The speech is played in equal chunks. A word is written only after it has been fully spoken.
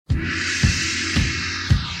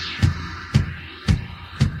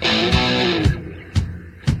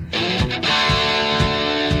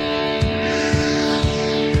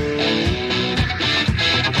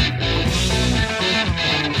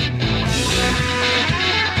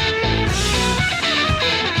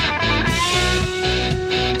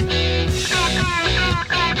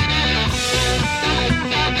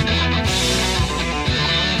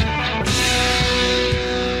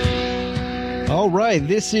right,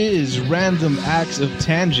 this is Random Acts of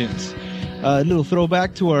Tangents. A little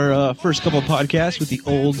throwback to our first couple podcasts with the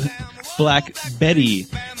old Black Betty.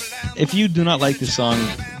 If you do not like this song,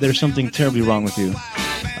 there's something terribly wrong with you.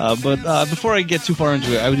 But before I get too far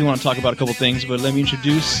into it, I do want to talk about a couple things, but let me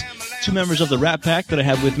introduce two members of the Rat Pack that I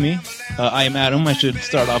have with me. I am Adam, I should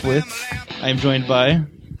start off with. I am joined by...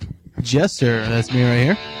 Jester, that's me right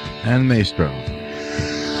here. And Maestro.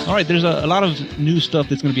 All right, there's a lot of new stuff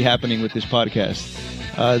that's going to be happening with this podcast.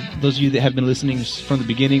 Those of you that have been listening from the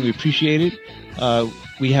beginning, we appreciate it.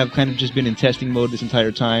 We have kind of just been in testing mode this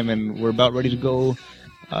entire time, and we're about ready to go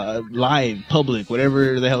live, public,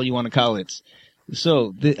 whatever the hell you want to call it.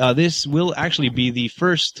 So this will actually be the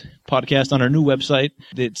first podcast on our new website.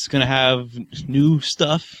 It's going to have new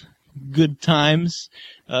stuff, good times,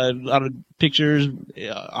 a lot of pictures,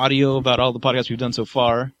 audio about all the podcasts we've done so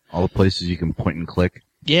far. All the places you can point and click.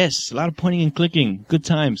 Yes, a lot of pointing and clicking. Good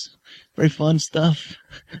times. Very fun stuff.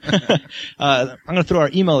 I'm going to throw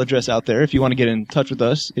our email address out there if you want to get in touch with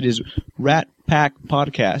us. It is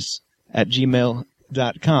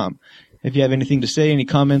ratpackpodcasts@gmail.com. If you have anything to say, any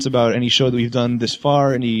comments about any show that we've done this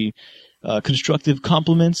far, any constructive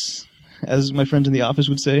compliments, as my friends in the office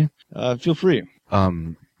would say, feel free.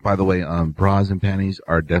 By the way, bras and panties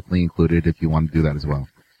are definitely included if you want to do that as well.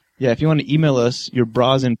 Yeah, if you want to email us your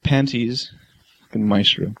bras and panties...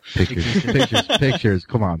 Maestro. Pictures.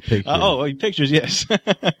 Come on, pictures. Pictures, yes.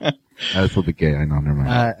 That's a little bit gay, I know, never mind.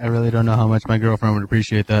 I really don't know how much my girlfriend would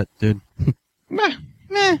appreciate that, dude. Meh.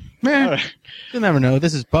 All right. You'll never know.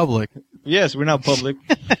 This is public. Yes, we're now public.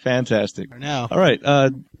 Fantastic. For now. All right,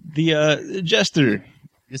 the Jester.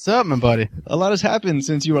 What's up, my buddy? A lot has happened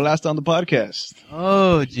since you were last on the podcast.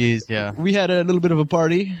 Oh, jeez, yeah. We had a little bit of a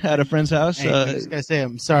party at a friend's house. Hey, I just gotta say,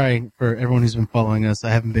 I'm sorry for everyone who's been following us. I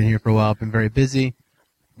haven't been here for a while. I've been very busy.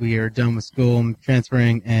 We are done with school. I'm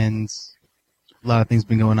transferring, and a lot of things have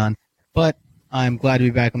been going on. But I'm glad to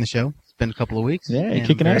be back on the show. It's been a couple of weeks. Yeah, and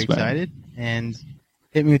kicking I'm ass, very excited. And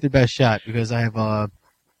hit me with your best shot, because I have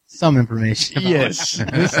some information about Yes,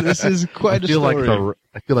 this is quite a story.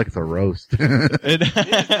 I feel like it's a roast. It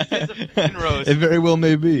very well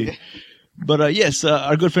may be. But yes,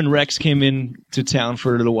 our good friend Rex came in to town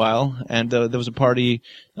for a little while, and there was a party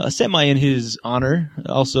semi in his honor.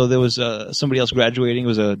 Also, there was somebody else graduating. It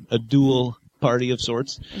was a dual party of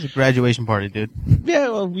sorts. It was a graduation party, dude. Yeah,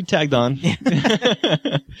 well, we tagged on.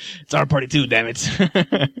 It's our party too, damn it.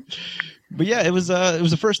 But yeah, it was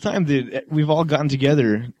the first time that we've all gotten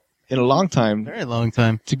together in a long time. Very long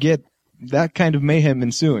time. To get that kind of mayhem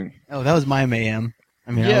ensuing. Oh, that was my mayhem.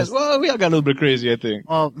 I mean, yes, well, we all got a little bit crazy, I think.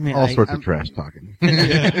 Well, man, all sorts of trash talking.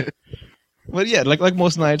 Yeah. But yeah, like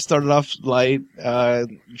most nights, started off light,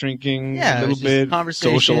 drinking a little bit,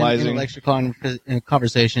 socializing. Intellectual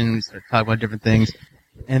conversations, talk about different things.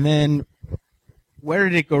 And then, where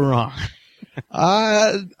did it go wrong?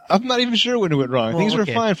 I'm not even sure when it went wrong. Things were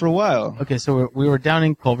fine for a while. Okay, so we were down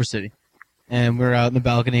in Culver City. And we're out in the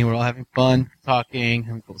balcony. We're all having fun, talking,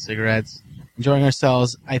 having a couple cigarettes, enjoying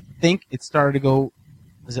ourselves. I think it started to go,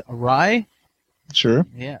 was it awry? Sure.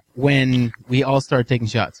 Yeah. When we all started taking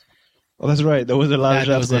shots. Oh, that's right. There was a lot of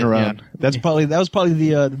shots going around. Yeah. That was probably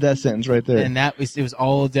the death sentence right there. And it was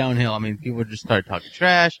all downhill. I mean, people just started talking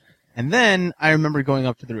trash. And then I remember going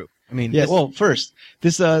up to the roof. I mean, yeah. Well, first,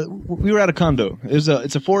 we were at a condo. It's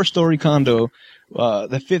a 4-story condo.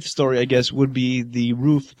 The 5th story, I guess, would be the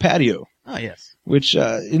roof patio. Oh, yes. Which,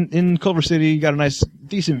 in Culver City, you got a nice,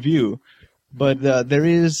 decent view. But there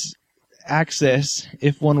is access,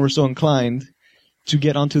 if one were so inclined, to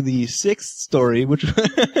get onto the 6th story, which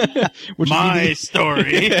my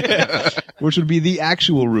story, which would be the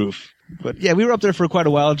actual roof. But yeah, we were up there for quite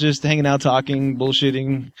a while, just hanging out, talking,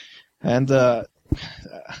 bullshitting, and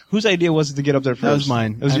whose idea was it to get up there first? That was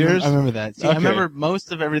mine. It was yours? I remember that. See, okay. I remember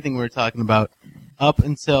most of everything we were talking about up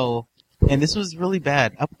until, and this was really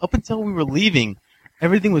bad, up until we were leaving,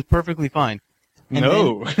 everything was perfectly fine. And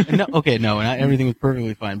no. Not everything was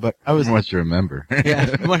perfectly fine, but I was... What you remember.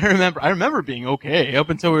 Yeah, I remember being okay up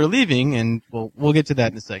until we were leaving, and we'll get to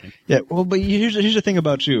that in a second. Yeah, well, but here's the thing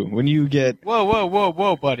about you. When you get...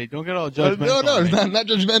 Whoa, buddy. Don't get all judgmental. No, it's not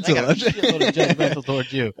judgmental. I got a little judgmental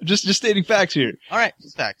towards you. Just stating facts here. All right,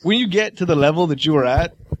 just facts. When you get to the level that you were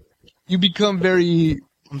at, you become very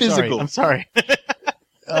physical. I'm sorry.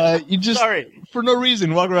 You just, for no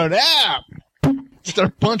reason, walk around,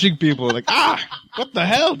 start punching people like, what the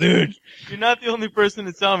hell, dude? You're not the only person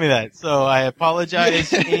to tell me that, so I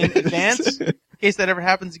apologize in advance in case that ever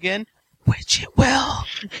happens again, which it will.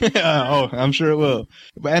 Oh, I'm sure it will.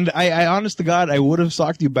 And I honest to God, I would have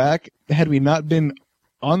socked you back had we not been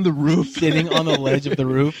on the roof. Sitting on the ledge of the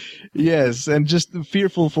roof? Yes, and just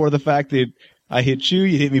fearful for the fact that I hit you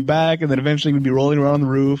hit me back, and then eventually we'd be rolling around on the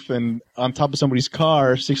roof and on top of somebody's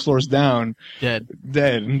car, 6 floors down. Dead.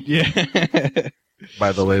 Yeah.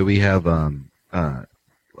 By the way, we have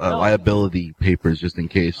liability papers just in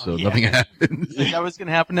case, so nothing happens. Is that what's going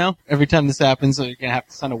to happen now? Every time this happens, so you're going to have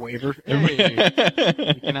to sign a waiver.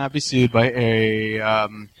 You cannot be sued by a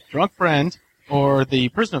drunk friend or the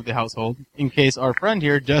person of the household in case our friend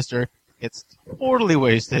here, Jester, gets totally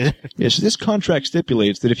wasted. Yes, this contract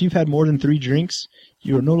stipulates that if you've had more than 3 drinks,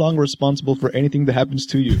 you are no longer responsible for anything that happens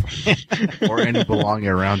to you. Or any belonging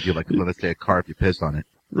around you, like, let's say, a car if you pissed on it.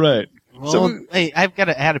 Right. Well, hey, I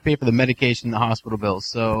had to pay for the medication and the hospital bills,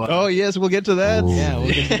 so... oh, yes, we'll get to that. Ooh. yeah,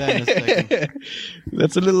 we'll get to that in a second.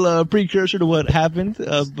 That's a little precursor to what happened,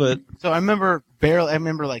 but So I remember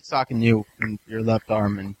like socking you in your left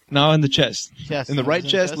arm and now in the chest. chest. In the right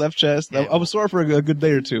Was it chest, left chest. Yeah. I was sore for a good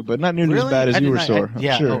day or two, but not nearly Really? as bad as I you did were not- sore.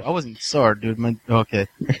 yeah, I'm sure. I wasn't sore, dude. Okay.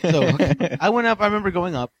 So I remember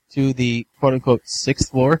going up to the quote unquote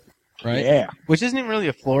 6th floor, right? Yeah. Which isn't even really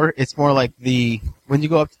a floor. It's more like when you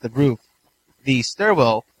go up to the roof, the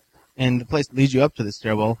stairwell and the place that leads you up to the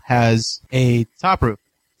stairwell has a top roof.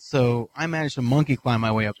 So I managed to monkey climb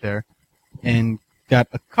my way up there and got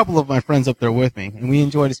a couple of my friends up there with me, and we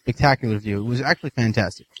enjoyed a spectacular view. It was actually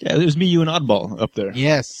fantastic. Yeah, it was me, you, and Oddball up there.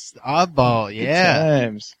 Yes, oddball, Good yeah.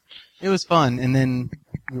 times. It was fun, and then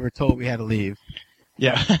we were told we had to leave.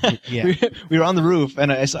 Yeah. Yeah. we were on the roof,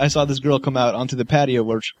 and I saw this girl come out onto the patio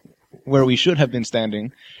where we should have been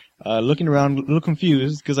standing, looking around, a little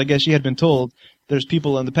confused, because I guess she had been told there's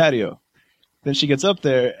people on the patio. Then she gets up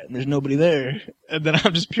there, and there's nobody there. And then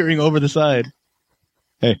I'm just peering over the side.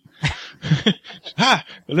 Hey. Ha!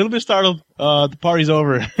 A little bit startled. The party's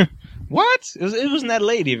over. What? It wasn't that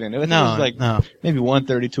late, even. It was like no. maybe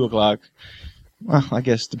 1:30, 2 o'clock. Well, I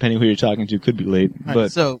guess depending who you're talking to, could be late. All But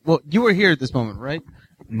right, so, you were here at this moment, right?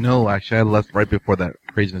 No, actually, I left right before that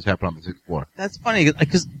craziness happened on the 6th floor. That's funny,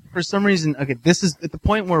 because for some reason, okay, this is at the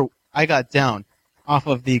point where I got down off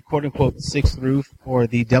of the quote-unquote 6th roof, or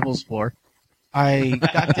the devil's floor. I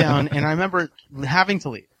got down, and I remember having to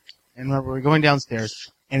leave. And I remember we were going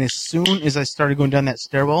downstairs, and as soon as I started going down that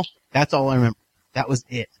stairwell, that's all I remember. That was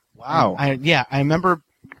it. wow. I remember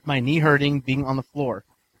my knee hurting, being on the floor.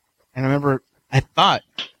 And I remember, I thought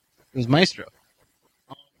it was Maestro.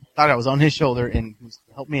 I thought I was on his shoulder, and he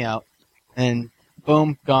helped me out. And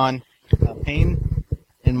boom, gone. Pain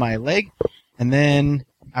in my leg. And then,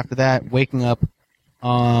 after that, waking up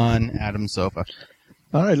on Adam's sofa.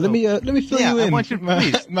 All right, let me fill you in. I want you to, my,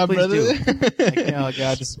 please, my please brother. do. Oh,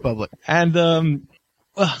 God, this is public. And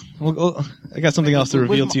well, I got something else to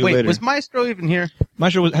reveal to you later. Was Maestro even here?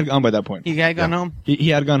 Maestro had gone by that point. He had gone home? He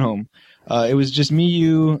had gone home. It was just me,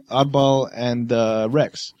 you, Oddball, and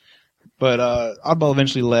Rex. But Oddball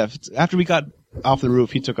eventually left. After we got off the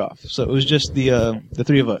roof, he took off. So it was just the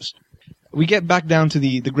 3 of us. We get back down to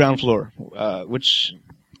the ground floor, which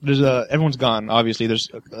there's everyone's gone. Obviously, there's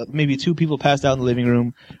maybe 2 people passed out in the living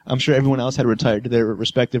room. I'm sure everyone else had retired to their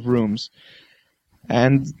respective rooms.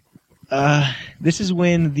 And this is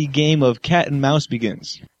when the game of cat and mouse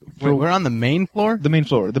begins. We're on the main floor? The main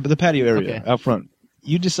floor, the patio area Okay. out front.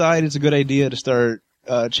 You decide it's a good idea to start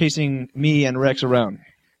chasing me and Rex around.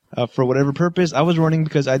 For whatever purpose, I was running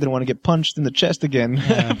because I didn't want to get punched in the chest again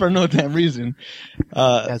Yeah. for no damn reason.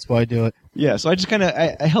 That's why I do it. Yeah, so I just kind of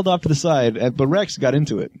I held off to the side, but Rex got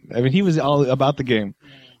into it. I mean, he was all about the game.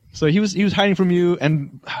 So he was hiding from you,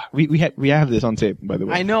 and we have this on tape, by the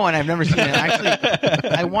way. I know, and I've never seen it. Actually,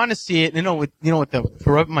 I want to see it. With the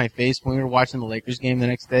throw up in my face when we were watching the Lakers game the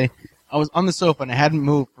next day. I was on the sofa and I hadn't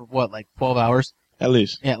moved for 12 hours? At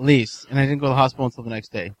least. Yeah, at least. And I didn't go to the hospital until the next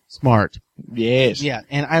day. Smart. Yes. Yeah,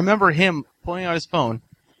 and I remember him pulling out his phone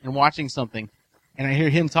and watching something, and I hear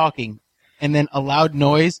him talking, and then a loud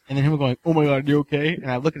noise, and then him going, "Oh my God, you okay?"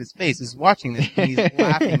 And I look at his face. He's watching this, and he's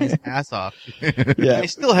laughing his ass off. Yeah. I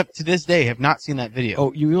still have, to this day, have not seen that video.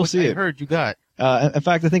 Oh, you will see I it. heard you got. In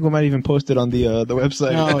fact, I think we might even post it on the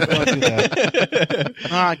website. No, don't do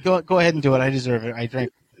that. Go ahead and do it. I deserve it. I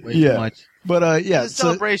drank way Yeah. too much. But yeah, It's a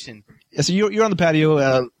celebration. So you're on the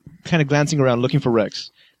patio, kind of glancing around, looking for Rex.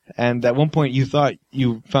 And at one point, you thought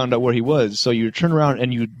you found out where he was, so you turn around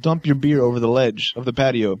and you dump your beer over the ledge of the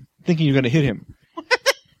patio, thinking you're going to hit him.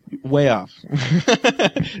 Way off.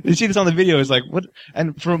 You see this on the video. It's like, what?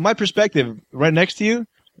 And from my perspective, right next to you,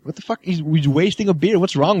 what the fuck? He's wasting a beer.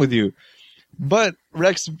 What's wrong with you? But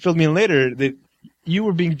Rex filled me in later that you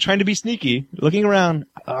were trying to be sneaky, looking around.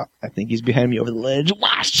 I think he's behind me over the ledge.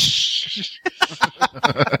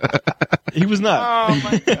 He was not. Oh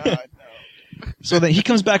my God. So then he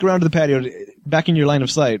comes back around to the patio, back in your line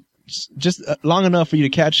of sight, just long enough for you to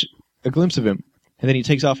catch a glimpse of him, and then he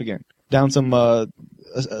takes off again. down some.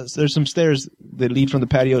 There's some stairs that lead from the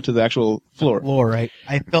patio to the actual floor. Floor, right?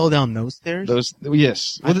 I fell down those stairs.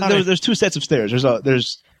 Yes. Well, there's two sets of stairs.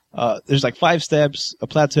 There's like 5 steps, a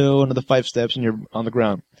plateau, another 5 steps, and you're on the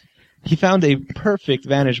ground. He found a perfect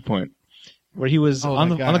vantage point where he was on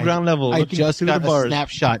the ground level, looking just through got the bars. a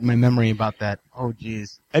snapshot in my memory about that. Oh,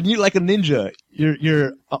 jeez. And you, like a ninja,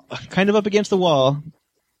 you're kind of up against the wall,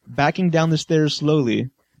 backing down the stairs slowly,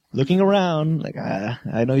 looking around, like,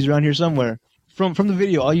 I know he's around here somewhere. From the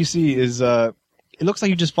video, all you see is, it looks like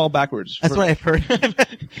you just fall backwards. That's what I've heard.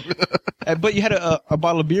 But you had a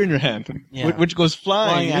bottle of beer in your hand, which goes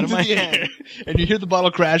flying out into of my the hand. air. And you hear the bottle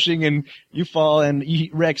crashing, and you fall, and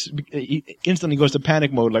Rex instantly goes to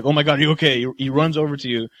panic mode, like, oh my god, are you okay? He runs over to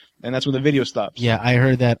you, and that's when the video stops. Yeah, I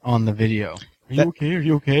heard that on the video. Are you okay? Are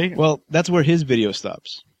you okay? Well, that's where his video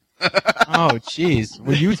stops. Oh, jeez.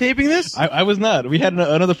 Were you taping this? I was not. We had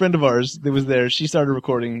another friend of ours that was there. She started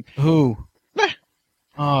recording. Who?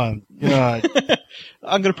 Oh, God.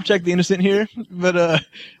 I'm going to protect the innocent here. But,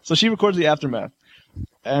 so she records the aftermath.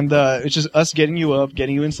 And, it's just us getting you up,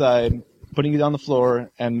 getting you inside, putting you on the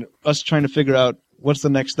floor, and us trying to figure out what's the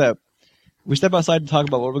next step. We step outside to talk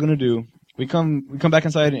about what we're going to do. We come back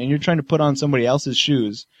inside, and you're trying to put on somebody else's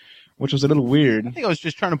shoes, which was a little weird. I think I was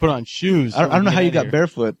just trying to put on shoes. I don't know how you got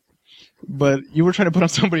barefoot, but you were trying to put on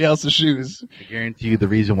somebody else's shoes. I guarantee you the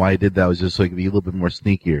reason why I did that was just so I could be a little bit more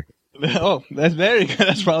sneakier. Oh, that's very good.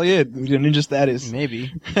 That's probably it. Ninja status.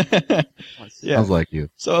 Maybe. Yeah. Sounds like you.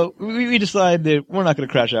 So we decide that we're not going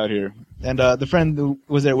to crash out here. And the friend who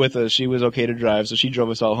was there with us, she was okay to drive, so she drove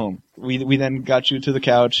us all home. We then got you to the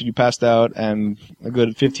couch, you passed out, and a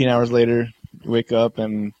good 15 hours later, you wake up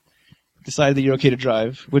and decided that you're okay to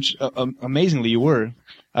drive, which amazingly you were.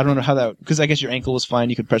 I don't know how that, because I guess your ankle was fine,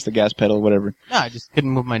 you could press the gas pedal, whatever. No, I just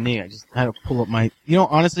couldn't move my knee. I just had to pull up my...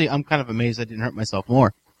 honestly, I'm kind of amazed I didn't hurt myself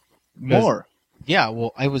more. More? Yeah,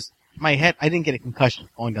 well, I didn't get a concussion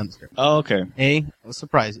falling down the stairs. Oh, okay. A, I was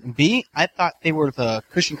surprised. And B, I thought they were the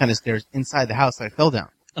cushion kind of stairs inside the house that I fell down.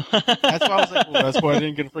 That's why I was like, well, that's why I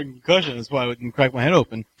didn't get a freaking concussion. That's why I didn't crack my head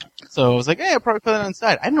open. So I was like, hey, I probably fell down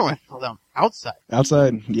inside. I didn't know I fell down outside.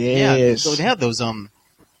 Outside, yes. Yeah, so they have those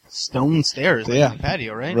stone stairs in the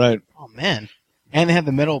patio, right? Right. Oh, man. And they have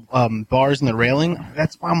the metal bars and the railing.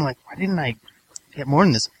 That's why I'm like, why didn't I get more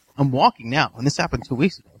than this? I'm walking now, and this happened 2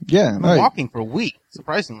 weeks ago. Yeah, I'm walking for a week,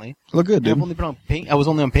 surprisingly. Look good, dude. I've only been on I was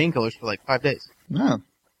only on painkillers for like 5 days. No,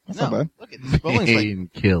 that's not bad. Look at this swelling's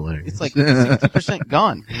Painkiller. it's like 60%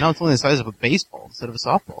 gone. Now it's only the size of a baseball instead of a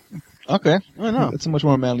softball. Okay. I know. It's a much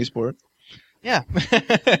more manly sport. Yeah.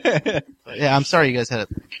 But yeah, I'm sorry you guys had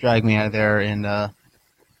to drag me out of there, and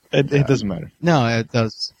It doesn't matter. no, that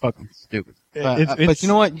was fucking stupid. But you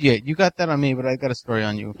know what? Yeah, you got that on me, but I got a story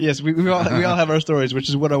on you. Yes, we all have our stories, which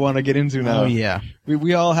is what I want to get into now. Oh yeah.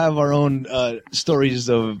 We all have our own stories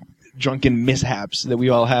of drunken mishaps that we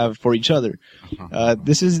all have for each other.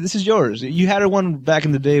 This is yours. You had one back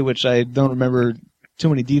in the day, which I don't remember too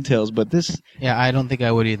many details, but this. Yeah, I don't think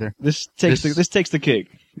I would either. This takes the cake.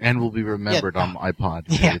 And will be remembered on iPod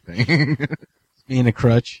and Yeah. everything. Being a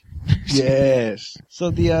crutch. Yes.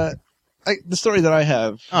 So the story that I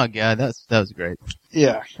have. Oh god, that was great.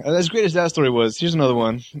 Yeah, as great as that story was, here's another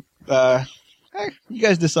one. You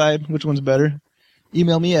guys decide which one's better.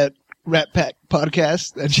 Email me at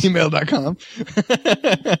ratpackpodcast@gmail.com.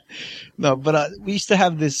 No, but we used to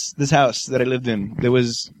have this house that I lived in that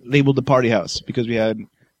was labeled the party house because we had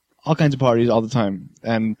all kinds of parties all the time.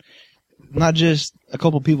 And not just a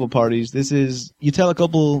couple people parties. You tell a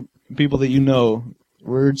couple people that you know,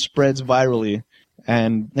 word spreads virally.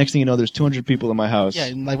 And next thing you know, there's 200 people in my house.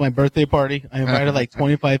 Yeah, like my birthday party, I invited like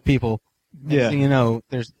 25 people. Next thing you know,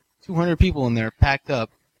 there's 200 people in there packed up.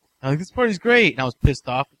 I'm like, this party's great. And I was pissed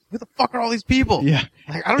off. Who the fuck are all these people? Yeah.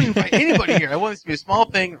 Like, I don't invite anybody here. I want this to be a small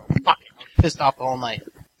thing. Fuck it. I was pissed off all night.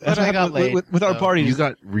 That's But what I got happened laid. with our so- parties. You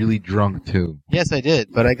got really drunk too. Yes, I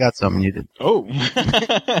did, but I got some and you did. Oh.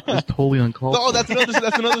 That's totally uncalled for. Oh, that's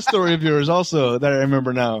another story of yours also that I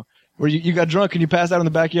remember now, where you got drunk and you passed out in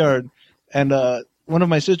the backyard, and one of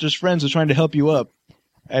my sister's friends was trying to help you up,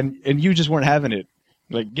 and you just weren't having it.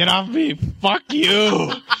 Like, get off me, fuck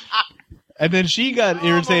you. And then she got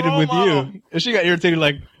irritated with you. And she got irritated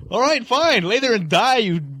like, all right, fine, lay there and die,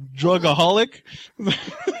 you drugaholic.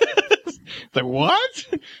 Like, what?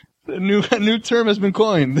 A new term has been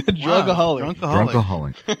coined, drugaholic.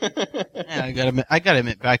 Drunkaholic. Drunkaholic. Man, I gotta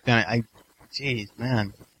admit, back then, jeez,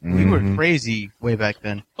 man. We were crazy way back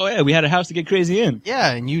then. Oh yeah, we had a house to get crazy in.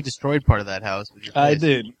 Yeah, and you destroyed part of that house with your I place.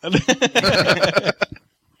 did.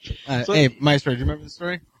 So- Hey, Maestro, do you remember the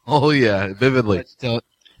story? Oh yeah, vividly. Let's tell it.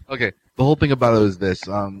 Okay, the whole thing about it was this.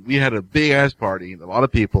 We had a big ass party, a lot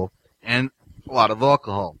of people, and a lot of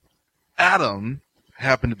alcohol. Adam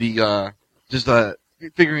happened to be just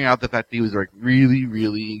figuring out the fact that he was like really,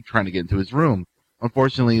 really trying to get into his room.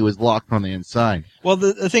 Unfortunately, it was locked on the inside. Well,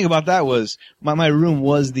 the thing about that was my room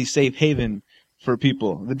was the safe haven for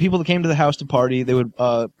people. The people that came to the house to party, they would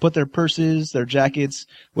put their purses, their jackets,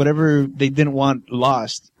 whatever they didn't want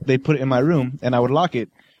lost, they'd put it in my room, and I would lock it.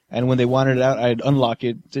 And when they wanted it out, I'd unlock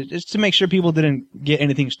it just to make sure people didn't get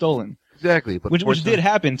anything stolen. Exactly. But Which did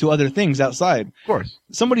happen to other things outside. Of course.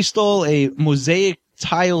 Somebody stole a mosaic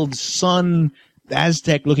tiled sun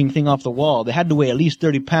Aztec-looking thing off the wall. They had to weigh at least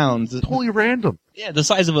 30 pounds. Totally random. Yeah, the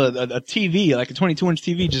size of a TV, like a 22-inch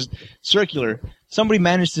TV, just circular. Somebody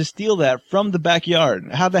managed to steal that from the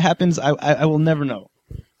backyard. How that happens, I will never know.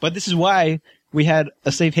 But this is why we had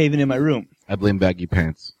a safe haven in my room. I blame baggy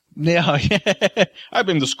pants. Yeah, I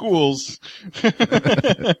blame the schools.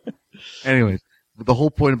 Anyways, the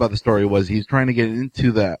whole point about the story was he's trying to get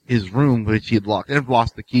into his room, which he had locked. And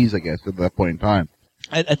lost the keys, I guess, at that point in time.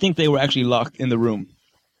 I think they were actually locked in the room.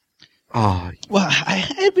 Oh. Well, I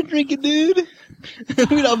had been drinking, dude.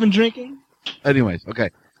 We'd all been drinking. Anyways, okay.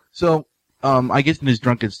 So, I guess in his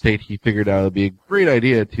drunken state, he figured out it would be a great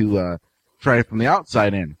idea to try it from the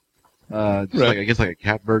outside in. Just Right. like a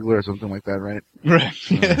cat burglar or something like that, right?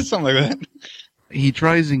 Right. Yeah, something like that. He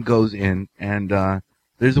tries and goes in, and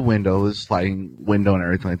there's a window, there's a sliding window and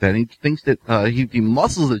everything like that. And he thinks that if he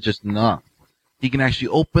muscles it just enough, he can actually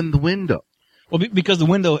open the window. Well, because the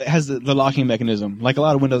window has the locking mechanism, like a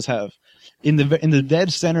lot of windows have. In the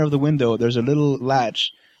dead center of the window, there's a little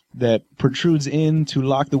latch that protrudes in to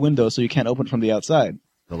lock the window so you can't open it from the outside.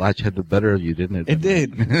 The latch had the better of you, didn't it? It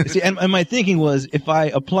did. See, and my thinking was if I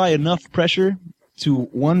apply enough pressure to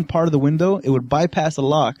one part of the window, it would bypass the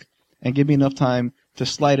lock and give me enough time to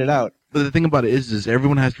slide it out. But the thing about it is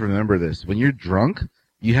everyone has to remember this. When you're drunk,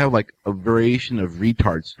 you have like a variation of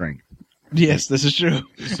retard strength. Yes, this is true.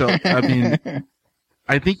 So, I mean,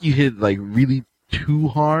 I think you hit like really too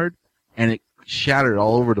hard and it shattered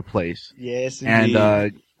all over the place. Yes, indeed.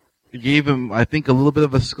 And it gave him, I think, a little bit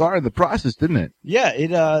of a scar in the process, didn't it? Yeah,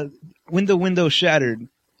 it when the window shattered,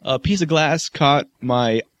 a piece of glass caught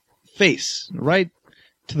my face right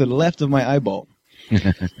to the left of my eyeball.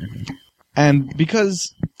 And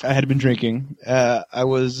because I had been drinking, I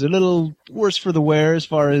was a little worse for the wear as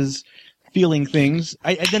far as feeling things.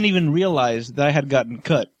 I didn't even realize that I had gotten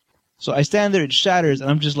cut. So I stand there, it shatters, and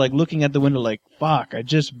I'm just like looking at the window like, fuck, I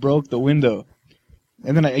just broke the window.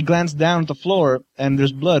 And then I glance down at the floor, and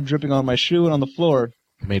there's blood dripping on my shoe and on the floor.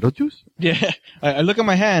 Tomato juice? Yeah, I look at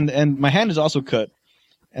my hand, and my hand is also cut.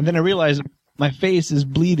 And then I realize my face is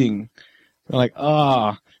bleeding. I'm like,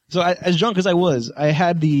 ah. So as drunk as I was, I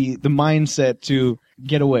had the mindset to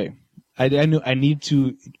get away. I knew I need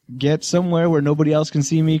to get somewhere where nobody else can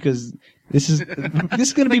see me because this is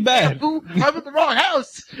going to be bad. I'm in the wrong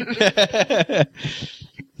house.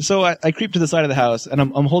 So I creep to the side of the house, and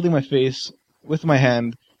I'm holding my face with my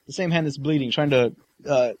hand, the same hand that's bleeding, trying to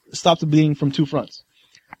stop the bleeding from two fronts.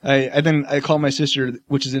 I call my sister,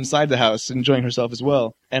 which is inside the house, enjoying herself as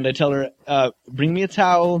well, and I tell her, bring me a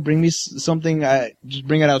towel, bring me something, just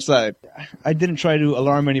bring it outside. I didn't try to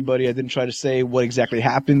alarm anybody. I didn't try to say what exactly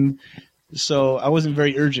happened, so I wasn't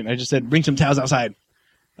very urgent. I just said, bring some towels outside.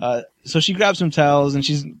 So she grabs some towels, and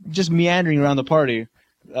she's just meandering around the party,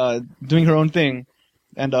 doing her own thing,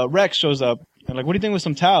 and Rex shows up, and like, what do you think with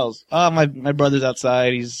some towels? My brother's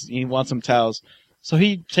outside, he wants some towels. So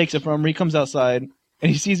he takes it from her, he comes outside,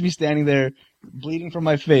 and he sees me standing there, bleeding from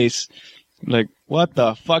my face. I'm like, what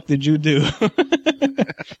the fuck did you do?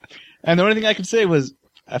 And the only thing I could say was,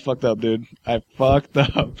 I fucked up, dude. I fucked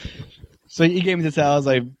up. So he gave me the towels.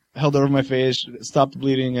 I held over my face, stopped the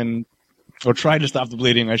bleeding, or tried to stop the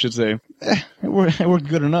bleeding, I should say. It worked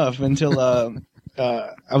good enough until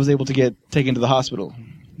I was able to get taken to the hospital.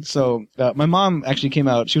 So my mom actually came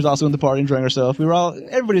out. She was also in the party, enjoying herself.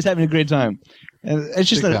 Everybody's having a great time. And it's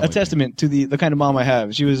just a testament to the kind of mom I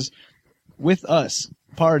have. She was with us,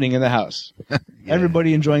 partying in the house. Yeah.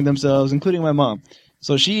 Everybody enjoying themselves, including my mom.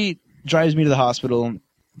 So she drives me to the hospital.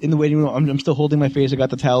 In the waiting room, I'm still holding my face. I got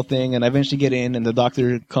the towel thing, and I eventually get in, and the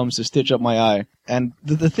doctor comes to stitch up my eye. And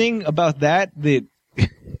the thing about that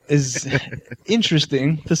is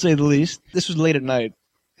interesting, to say the least. This was late at night,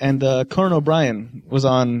 and Conan O'Brien was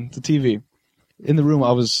on the TV. In the room,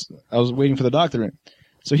 I was waiting for the doctor.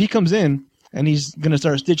 So he comes in, and he's going to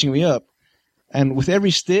start stitching me up. And with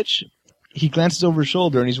every stitch, he glances over his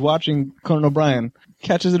shoulder, and he's watching Conan O'Brien,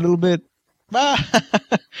 catches it a little bit.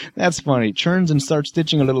 That's funny. Turns and starts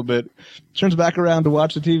stitching a little bit. Turns back around to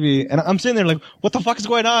watch the TV. And I'm sitting there like, what the fuck is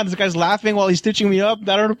going on? This guy's laughing while he's stitching me up.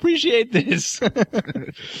 I don't appreciate this.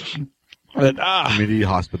 But, Community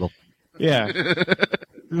hospital. Yeah.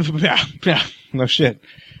 Yeah. No shit.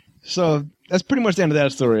 So that's pretty much the end of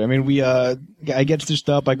that story. I mean, I get stitched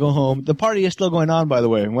up, I go home. The party is still going on, by the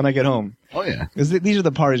way, when I get home. Oh yeah. Because these are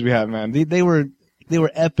the parties we have, man. They were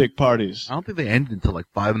epic parties. I don't think they ended until like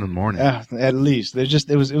 5 in the morning. At least.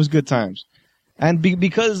 It was good times. And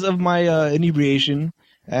because of my inebriation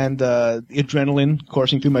and adrenaline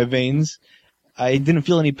coursing through my veins, I didn't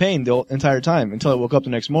feel any pain the entire time until I woke up the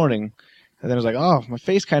next morning. And then I was like, oh, my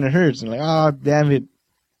face kind of hurts. And I'm like, oh, damn it.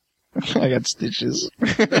 I got stitches.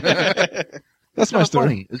 That's my story.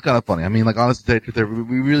 Funny. It's kind of funny. I mean, like, honestly, we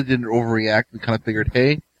really didn't overreact. We kind of figured,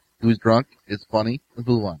 hey, he was drunk. It's funny. Let's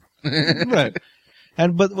move on. Right.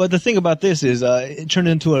 But the thing about this is, it turned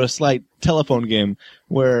into a slight telephone game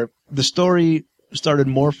where the story started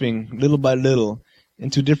morphing little by little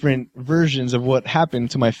into different versions of what happened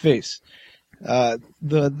to my face.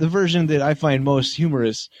 The version that I find most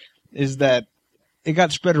humorous is that it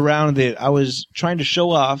got spread around that I was trying to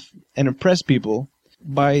show off and impress people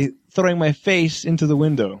by throwing my face into the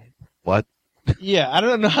window. What? Yeah, I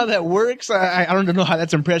don't know how that works. I don't know how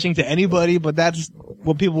that's impressing to anybody, but that's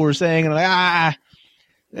what people were saying. And I'm like,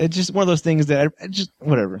 it's just one of those things that I just,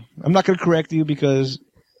 whatever. I'm not going to correct you because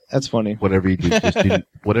that's funny. Whatever you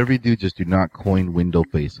do, just do not coin window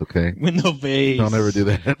face, okay? Window face. Don't ever do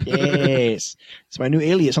that. Yes. It's my new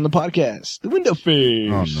alias on the podcast. The window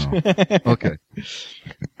face. Oh, no. Okay.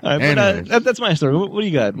 All right, but that's my story. What do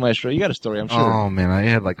you got, Maestro? You got a story, I'm sure. Oh, man, I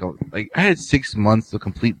had I had 6 months of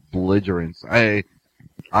complete belligerence. I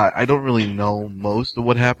don't really know most of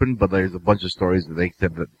what happened, but there's a bunch of stories that they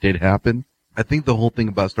said that did happen. I think the whole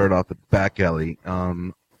thing started off at the back alley.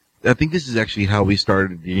 I think this is actually how we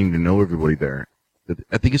started getting to know everybody there.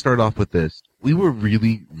 I think it started off with this. We were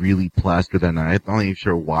really, really plastered that night. I'm not even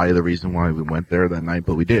sure the reason why we went there that night,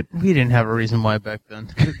 but we did. We didn't have a reason why back then.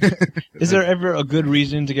 Is there ever a good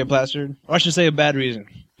reason to get plastered? Or I should say a bad reason.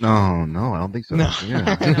 No, I don't think so. No.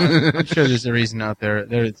 Yeah. I'm sure there's a reason out there.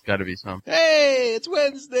 There's got to be some. Hey, it's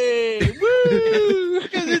Wednesday! Woo!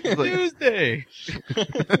 It's Tuesday!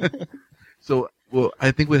 So,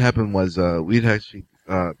 I think what happened was, we'd actually,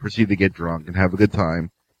 proceeded to get drunk and have a good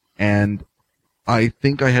time. And I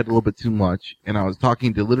think I had a little bit too much, and I was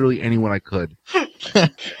talking to literally anyone I could.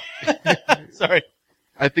 Sorry.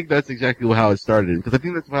 I think that's exactly how it started, because I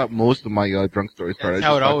think that's how most of my drunk stories started. That's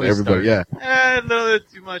how it always everybody, starts. yeah. A little bit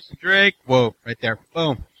too much to drink. Whoa, right there.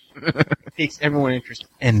 Boom. Takes everyone interest.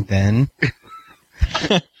 And then?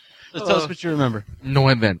 So tell us what you remember. No,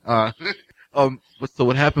 and then. So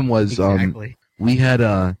what happened was, Exactly. we had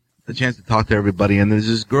a chance to talk to everybody, and there's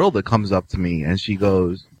this girl that comes up to me, and she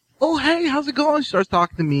goes, "Oh, hey, how's it going?" She starts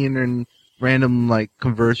talking to me, and then random,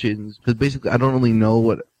 conversions, because basically I don't really know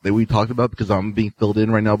what we talked about, because I'm being filled in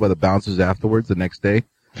right now by the bouncers afterwards the next day.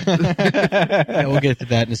 Yeah, we'll get to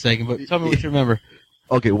that in a second, but tell me what you remember.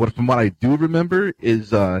 Okay, from what I do remember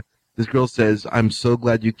is, this girl says, "I'm so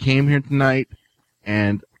glad you came here tonight,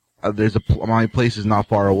 and my place is not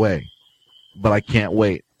far away, but I can't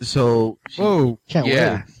wait." So, Whoa, can't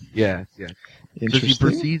wait. Yes. So Interesting. she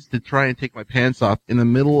proceeds to try and take my pants off in the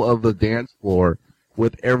middle of the dance floor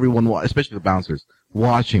with everyone, especially the bouncers,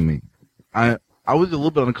 watching me. I was a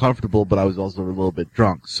little bit uncomfortable, but I was also a little bit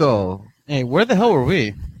drunk. So, hey, where the hell were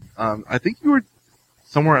we? I think you were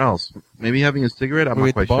somewhere else. Maybe having a cigarette? I'm Were we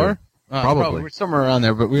not at quite the bar? sure. Probably. We were somewhere around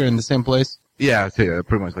there, but we were in the same place. Yeah,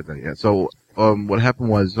 pretty much like that, yeah. So, what happened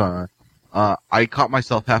was, I caught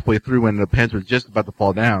myself halfway through when the pants were just about to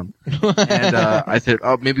fall down. And, I said,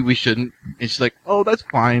 "Oh, maybe we shouldn't." And she's like, "Oh, that's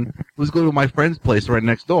fine. Let's go to my friend's place right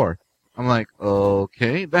next door." I'm like,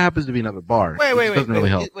 "Okay." That happens to be another bar. Wait, Doesn't really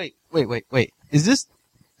help. Wait. Is this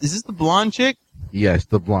the blonde chick? Yes,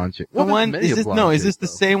 the blonde chick. The one, is this the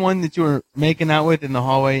though. same one that you were making out with in the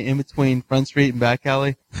hallway in between Front Street and Back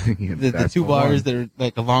Alley? Yeah, The that's two the bars one. that are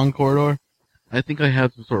like a long corridor? I think I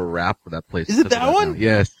have some sort of rap for that place. Is it because of that one? now.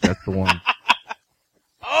 Yes, that's the one.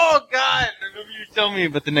 Oh, God! I remember you telling me,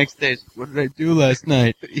 but the next day, what did I do last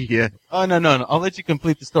night? Yeah. Oh, no. I'll let you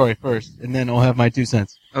complete the story first, and then I'll have my 2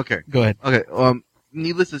 cents. Okay. Go ahead. Okay.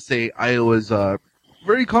 Needless to say, I was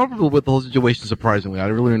very comfortable with the whole situation. Surprisingly, I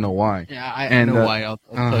really don't know why. Yeah, I And, know why. I'll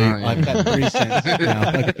tell you. yeah. I've got 3 cents. Yeah,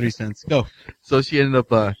 I've got 3 cents. Go. So she ended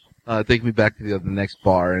up taking me back to the next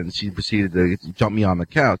bar, and she proceeded to jump me on the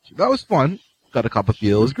couch. That was fun. Got a cup of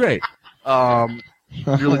feel. It was great.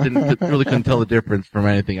 Really couldn't tell the difference from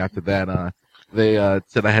anything after that. They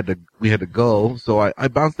said we had to go, so I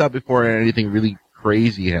bounced out before anything really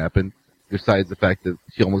crazy happened. Besides the fact that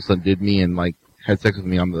she almost undid me and had sex with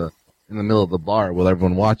me in the middle of the bar with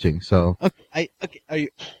everyone watching. So Okay. Are you?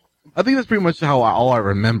 I think that's pretty much all I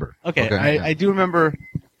remember. Okay. I do remember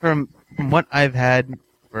from what I've had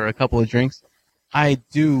for a couple of drinks. I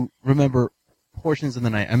do remember portions of the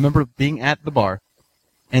night. I remember being at the bar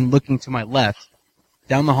and looking to my left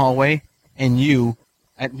down the hallway, and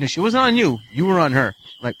no, she wasn't on you. You were on her,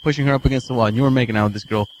 like pushing her up against the wall, and you were making out with this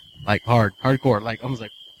girl, like hardcore, like almost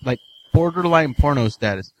like borderline porno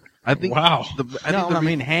status. I think. Wow. I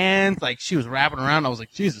mean hands, like she was wrapping around. I was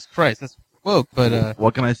like, Jesus Christ, that's woke. But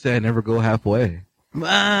what can I say? I never go halfway.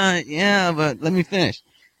 yeah, but let me finish.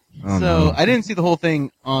 Oh, So no. I didn't see the whole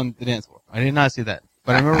thing on the dance floor. I did not see that.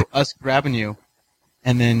 But I remember us grabbing you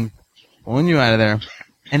and then pulling you out of there.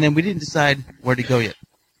 And then we didn't decide where to go yet.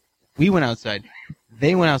 We went outside.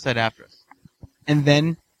 They went outside after us. And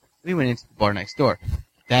then we went into the bar next door.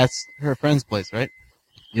 That's her friend's place, right?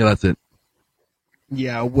 Yeah, that's it.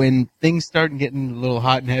 Yeah, when things started getting a little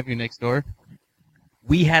hot and heavy next door,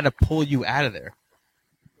 we had to pull you out of there.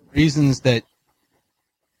 Reasons that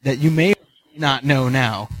you may not know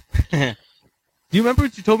now. Do you remember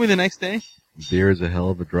what you told me the next day? Beer is a hell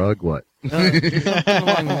of a drug. What? Something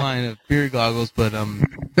along the line of beer goggles, but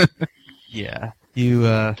yeah,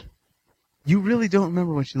 you really don't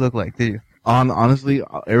remember what she looked like, do you? Honestly,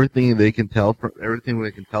 everything they can tell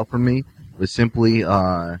from me was simply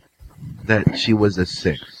that she was a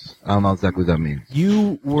 6. I don't know exactly what that means.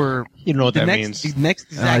 You were You know what the that next means.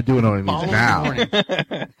 next And I do know what it means following now.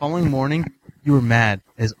 morning. Following morning, you were mad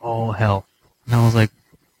as all hell, and I was like,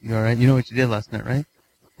 "You all right? You know what you did last night, right?"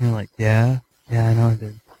 And you're like, "Yeah, I know I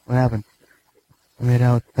did. What happened?" I made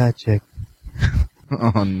out with that chick.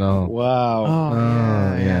 Oh no. Wow.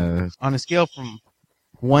 Oh, yeah. On a scale from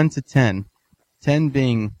 1 to 10, 10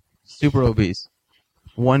 being super obese,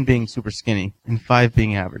 1 being super skinny, and 5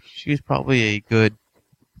 being average, she was probably a good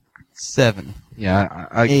 7. Yeah,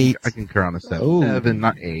 Eight. I concur on a 7. Ooh. 7,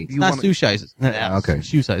 not 8. It's not shoe sizes. Not abs, Okay.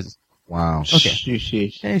 shoe sizes. Wow. Okay.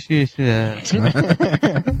 Sheesh. Hey,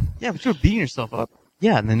 yeah, but you were beating yourself up.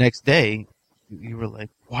 Yeah, and the next day, you were like,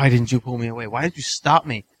 why didn't you pull me away? Why did you stop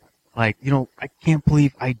me? Like, I can't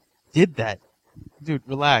believe I did that. Dude,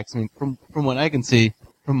 relax. I mean, from what I can see,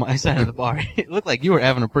 from my side of the bar, it looked like you were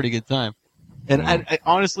having a pretty good time. And I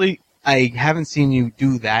honestly, I haven't seen you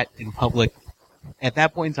do that in public at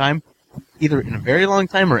that point in time, either in a very long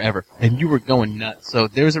time or ever. And you were going nuts. So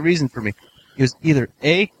there was a reason for me. It was either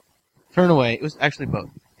A, turn away. It was actually both.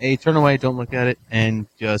 A, turn away, don't look at it, and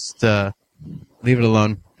just leave it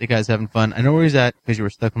alone. The guy's having fun. I know where he's at because you were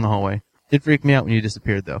stuck in the hallway. Did freak me out when you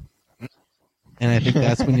disappeared, though. And I think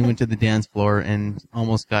that's when you went to the dance floor and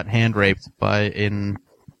almost got hand raped by an...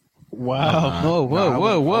 Wow. Whoa.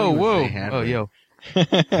 Oh, yo.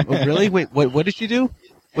 Oh, really? Wait, what did you do?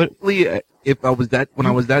 Technically, if I was when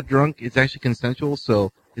I was that drunk, it's actually consensual,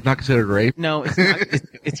 so it's not considered rape. No, it's not.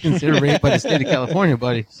 It's considered rape by the state of California,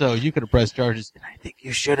 buddy. So you could have pressed charges. And I think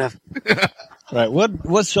you should have. Right.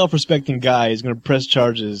 What self-respecting guy is going to press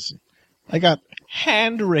charges? I got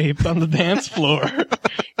hand raped on the dance floor.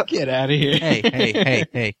 Get out of here.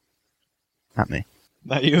 Hey. Not me.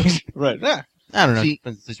 Not you. Right. Yeah. I don't know. See-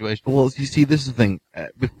 Depends on the situation. Well, you see, this is the thing.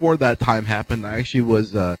 Before that time happened, I actually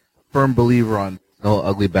was a firm believer on no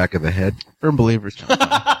ugly back of the head. Firm believers.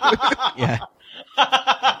 Yeah.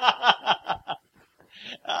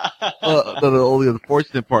 The only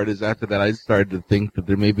unfortunate part is after that, I started to think that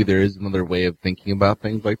there is another way of thinking about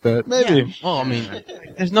things like that. Maybe. Yeah. Well, I mean,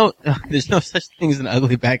 there's no such thing as an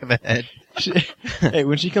ugly back of the head. Hey,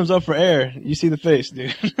 when she comes up for air, you see the face,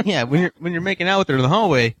 dude. Yeah, when you're making out with her in the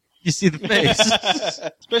hallway, you see the face.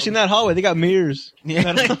 Especially in that hallway, they got mirrors.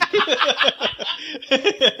 Yeah.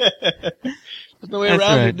 There's no way That's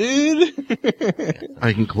around right. it, dude.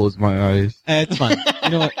 I can close my eyes. It's fine. You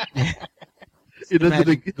know what? It doesn't.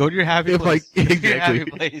 Imagine, go to your happy If place. I Go to your happy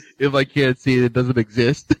exactly, place. if I can't see it, it doesn't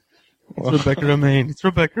exist. It's Rebecca Romaine. It's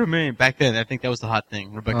Rebecca Romaine. Back then, I think that was the hot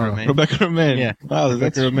thing. Rebecca Romaine. Rebecca Romaine. Yeah. Wow,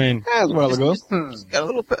 that's Rebecca Romaine. a while ago. Just got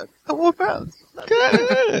a couple of pounds.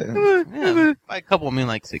 Good. Yeah. By a couple, I mean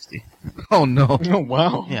like 60. Oh no. Oh,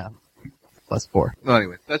 wow. Yeah. Plus 4. No,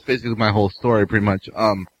 anyway, that's basically my whole story, pretty much.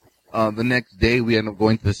 The next day we ended up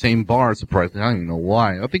going to the same bar. Surprisingly, I don't even know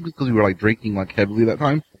why. I think it was because we were drinking heavily that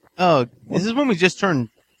time. Oh, this is when we just turned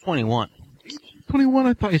 21. 21,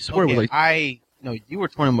 I thought. I swear it was No, you were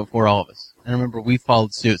 21 before all of us. And I remember we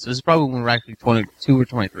followed suit. So this is probably when we were actually 22 or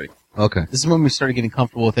 23. okay. This is when we started getting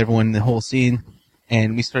comfortable with everyone in the whole scene.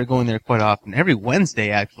 And we started going there quite often. Every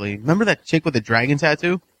Wednesday, actually. Remember that chick with the dragon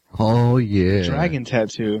tattoo? Oh yeah. Dragon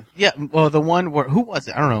tattoo. Yeah, well, the one where, who was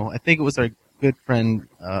it? I don't know. I think it was our good friend,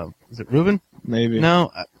 was it Ruben? Maybe.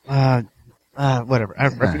 No, whatever. I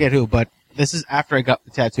forget who, but this is after I got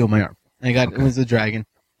the tattoo on my arm. And it was the dragon.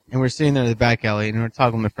 And we're sitting there in the back alley, and we were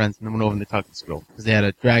talking with my friends, and then went over and they talked to this girl, because they had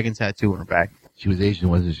a dragon tattoo on her back. She was Asian,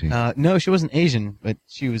 wasn't she? No, she wasn't Asian, but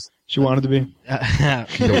she was. She wanted to be.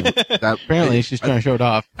 Apparently, she's trying to show it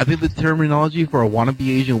off. I think the terminology for a wannabe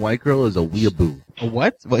Asian white girl is a weeaboo. A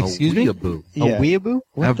what? Excuse me? Weeaboo. A weeaboo?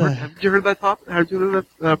 Have you heard that Have you heard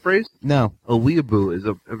that phrase? No. A weeaboo is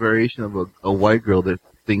a variation of a white girl that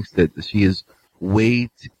thinks that she is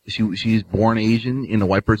she's born Asian in a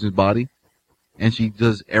white person's body, and she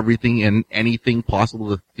does everything and anything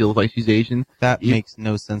possible to feel like she's Asian. That makes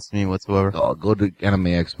no sense to me whatsoever. Oh, go to Anime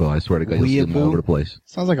Expo. I swear to God, you'll see them all over the place.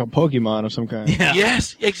 Sounds like a Pokemon of some kind. Yeah.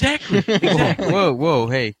 Yes, exactly. Exactly. Whoa,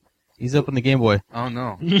 hey. He's up on the Game Boy. Oh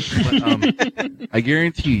no! But, I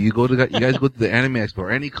guarantee you guys go to the Anime Expo or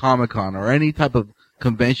any Comic Con or any type of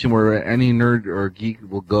convention where any nerd or geek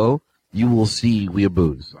will go. You will see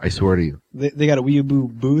weeaboos. I swear to you. They got a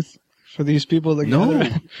weeaboo booth for these people that No,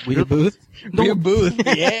 Weeaboo? no, booth.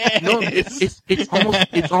 Yeah. no.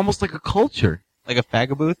 It's almost like a culture. Like a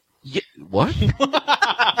fagabooth? Yeah, what?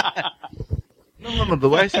 No. The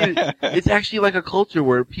way I see it, it's actually like a culture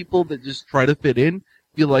where people that just try to fit in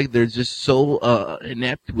feel like they're just so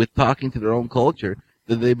inept with talking to their own culture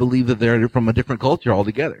that they believe that they're from a different culture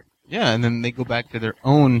altogether. Yeah, and then they go back to their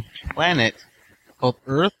own planet called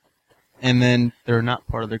Earth, and then they're not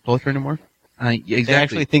part of their culture anymore. Yeah, exactly. They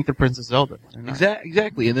actually think they're Princess Zelda.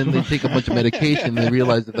 Exactly. And then they take a bunch of medication and they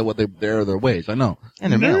realize that they're their ways. I know.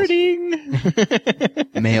 And they're males.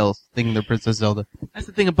 Nerding. Males thinking they're Princess Zelda. That's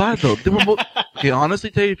the thing about it, though. They were okay,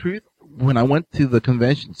 honestly, tell you the truth, when I went to the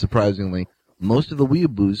convention, surprisingly, most of the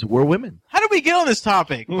weeaboos were women. How did we get on this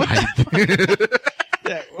topic?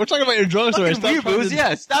 Yeah, we're talking about your drunk story.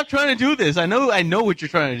 Yeah, stop trying to do this. I know what you're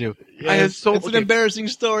trying to do. Yeah, it's an embarrassing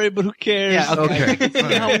story, but who cares? Yeah, okay. I can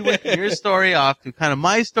see how we went from your story off to kind of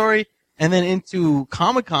my story, and then into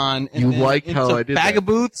Comic-Con, and You then liked into how I did Bag that. of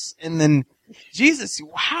Boots, and then, Jesus,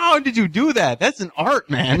 how did you do that? That's an art,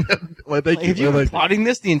 man. Well, thank Have you been plotting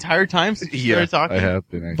this the entire time since you started talking? I have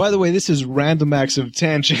been. Actually. By the way, this is Random Acts of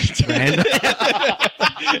Tangent.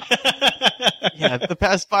 Yeah, the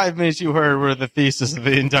past 5 minutes you heard were the thesis of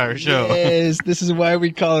the entire show. Yes, this is why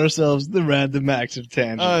we call ourselves the Random Acts of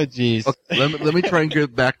Tangent. Oh, jeez. Okay, let me try and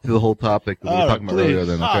get back to the whole topic that we were All talking right, about earlier.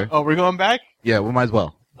 Then, okay? Oh, we're going back? Yeah, we might as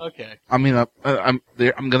well. Okay. I mean, I'm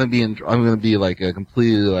gonna be like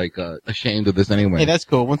completely like ashamed of this anyway. Hey, that's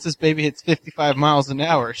cool. Once this baby hits 55 miles an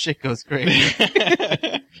hour, shit goes crazy.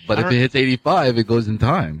 But if it hits 85, it goes in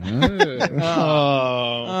time.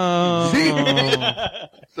 Oh.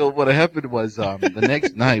 So what happened was the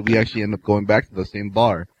next night we actually ended up going back to the same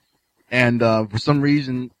bar, and for some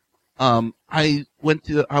reason, I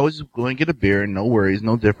was going to get a beer, no worries,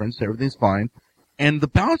 no difference, everything's fine, and the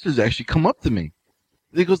bouncers actually come up to me.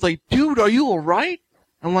 He goes like, "Dude, are you all right?"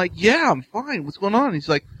 I'm like, "Yeah, I'm fine. What's going on?" He's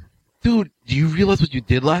like, "Dude, do you realize what you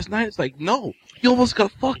did last night?" It's like, "No, you almost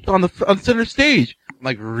got fucked on center stage." I'm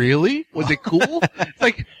like, "Really? Was it cool?" It's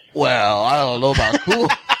like, "Well, I don't know about cool."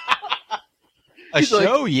 A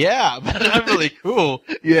show? Yeah, but not really cool.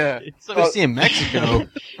 Yeah. It's like we see in Mexico.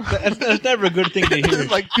 That's never a good thing to hear.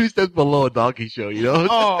 It's like 2 steps below a donkey show, you know?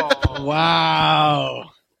 Oh, Wow.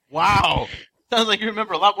 wow. Sounds like you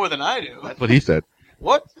remember a lot more than I do. That's what he said.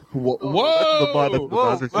 What? Whoa. That's the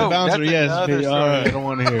bouncer said. Bouncer, that's yes, another but, story all right. I don't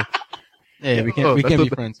want to hear. Hey, we Oh, can't that's be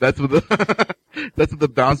what friends. That's what the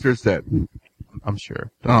bouncer said. I'm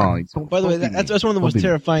sure. Oh, By the way, that's one of the most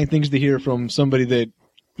terrifying things to hear from somebody that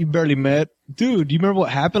you barely met. Dude, do you remember what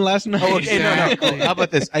happened last night? Oh, okay, no. How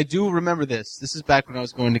about this? I do remember this. This is back when I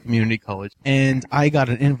was going to community college, and I got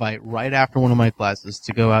an invite right after one of my classes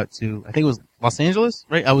to go out to, I think it was Los Angeles,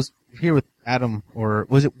 right? I was here with Adam, or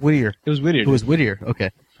was it Whittier? It was Whittier. It was Whittier,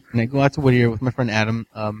 okay. And I go out to Whittier with my friend Adam.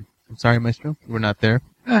 I'm sorry, Maestro, you were not there.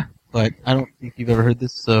 But I don't think you've ever heard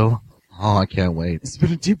this, so... Oh, I can't wait. It's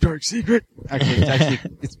been a deep, dark secret. Actually,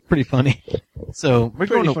 it's pretty funny. So we're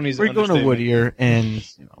going to Whittier, and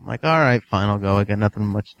I'm like, all right, fine, I'll go. I got nothing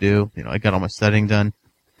much to do. I got all my studying done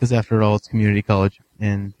because after all, it's community college,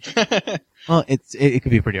 and well, it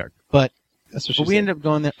could be pretty hard. But That's what we ended up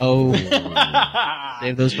going there. Oh,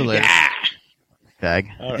 save those for later. Yeah. Fag.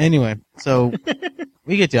 All right. Anyway, so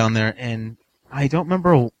we get down there, and I don't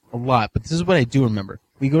remember a lot, but this is what I do remember.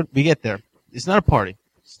 We get there. It's not a party.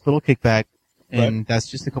 It's a little kickback, and that's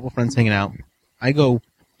just a couple friends hanging out. I go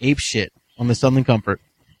ape shit on the Southern Comfort,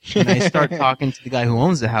 and I start talking to the guy who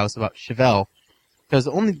owns the house about Chevelle, because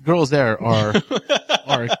the only girls there are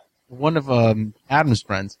one of Adam's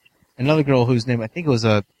friends, another girl whose name I think it was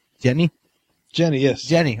Jenny. Jenny, yes.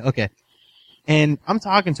 Jenny, okay. And I'm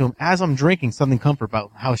talking to him as I'm drinking Southern Comfort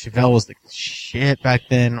about how Chevelle was the shit back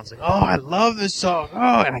then. And I was like, oh, I love this song.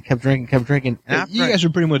 Oh, and I kept drinking. And after You guys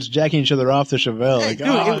were pretty much jacking each other off to Chevelle. Hey, Like, dude,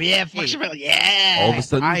 oh, it- yeah, fuck Chevelle, yeah. All of a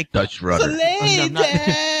sudden, Dutch rudder. I'm not-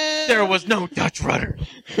 there was no Dutch rudder.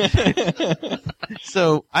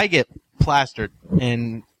 So I get plastered,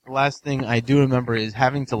 and the last thing I do remember is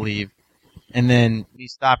having to leave, and then me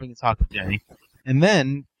stopping to talk to Jenny, and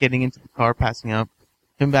then getting into the car, passing out,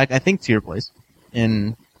 coming back, I think, to your place,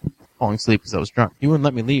 and falling asleep because I was drunk. You wouldn't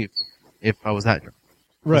let me leave if I was that drunk.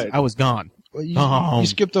 Right. I was gone. Well, you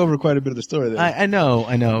skipped over quite a bit of the story there. I know.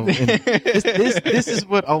 And this is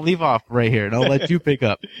what I'll leave off right here, and I'll let you pick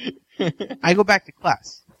up. I go back to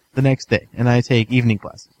class the next day, and I take evening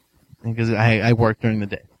classes because I work during the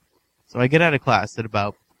day. So I get out of class at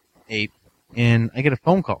about 8, and I get a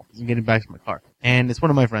phone call. I'm getting back to my car, and it's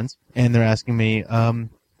one of my friends, and they're asking me,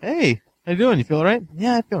 "Hey, how you doing? You feel all right?"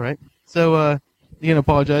 "Yeah, I feel all right." "So, you gonna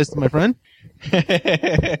apologize to my friend?"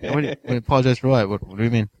 What apologize for what? What do you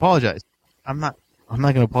mean? Apologize. I'm not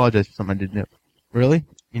gonna apologize for something I didn't do. Really?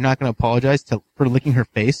 You're not gonna apologize for licking her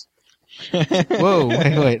face? Whoa,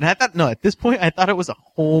 wait. And I thought, no, at this point, I thought it was a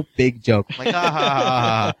whole big joke. I'm like,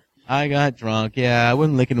 ha. I got drunk. Yeah, I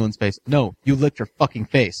wouldn't lick anyone's face. No, you licked her fucking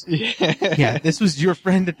face. Yeah, this was your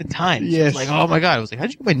friend at the time. She was like, oh my God. I was like,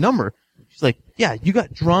 how'd you get my number? She's like, yeah, you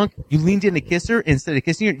got drunk. You leaned in to kiss her. Instead of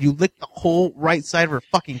kissing her, you licked the whole right side of her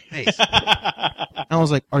fucking face. And I was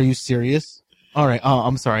like, are you serious? All right. Oh,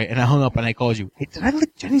 I'm sorry. And I hung up and I called you. Hey, did I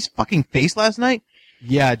lick Jenny's fucking face last night?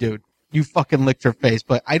 Yeah, dude. You fucking licked her face,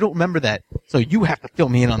 but I don't remember that. So you have to fill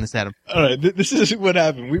me in on this, Adam. All right, this is what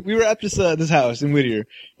happened. We were at this house in Whittier,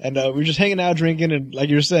 and we were just hanging out drinking, and like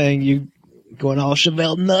you were saying, you going all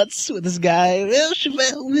Chevelle nuts with this guy. Well,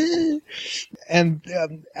 Chevelle. And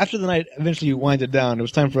after the night eventually winded down, it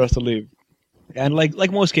was time for us to leave. And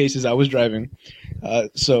like most cases, I was driving,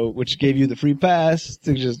 so which gave you the free pass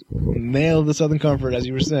to just nail the Southern Comfort, as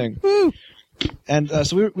you were saying. Woo! And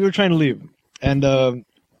so we were trying to leave, and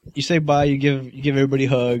you say bye, you give everybody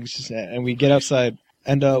hugs, and we get outside,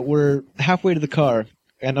 and we're halfway to the car,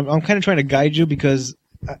 and I'm kind of trying to guide you because,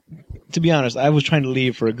 to be honest, I was trying to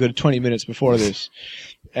leave for a good 20 minutes before this,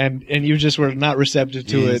 and you just were not receptive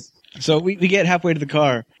to it. So we get halfway to the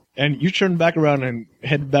car, and you turn back around and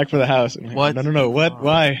head back for the house. And What? No, what? Oh.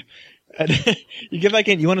 Why? And you get back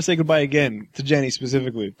in, you want to say goodbye again to Jenny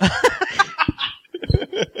specifically.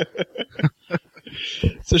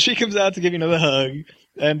 So she comes out to give you another hug,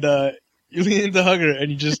 and you lean in to hug her,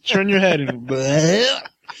 and you just turn your head and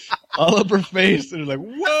all up her face, and you're like,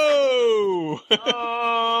 whoa!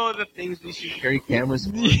 Oh, the things we should carry cameras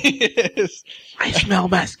for. Yes. I smell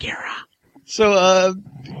mascara. So,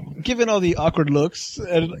 given all the awkward looks,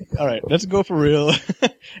 and, all right, let's go for real.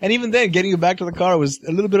 And even then, getting you back to the car was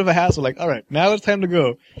a little bit of a hassle. Like, all right, now it's time to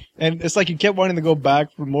go. And it's like you kept wanting to go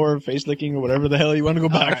back for more face licking or whatever the hell you want to go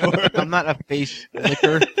back for. I'm not a face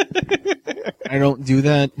licker. I don't do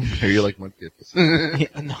that. Are you like my kids? Yeah,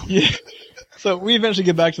 no. Yeah. So we eventually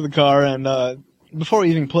get back to the car, and before we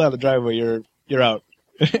even pull out the driveway, you're out.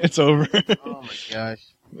 It's over. Oh my gosh.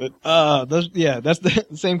 But that's the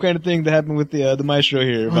same kind of thing that happened with the maestro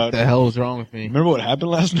here. What the hell is wrong with me? Remember what happened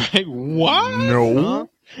last night? What? No.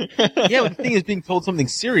 Huh? Yeah, but the thing is being told something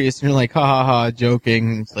serious, and you're like, ha ha ha,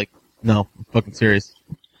 joking. It's like, no, I'm fucking serious.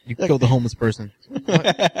 You killed a homeless person.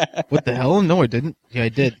 What the hell? No, I didn't. Yeah, I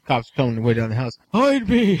did. Cops coming way down the house. Hide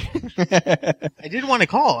me. I didn't want to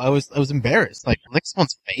call. I was embarrassed. Like, I licked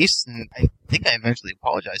someone's face, and I think I eventually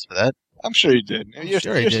apologized for that. I'm sure you did. You're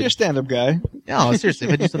a stand-up guy. No, seriously,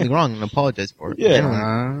 if I do something wrong, then apologize for it.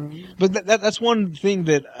 Yeah. But that's one thing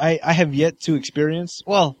that I have yet to experience.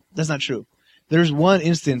 Well, that's not true. There's one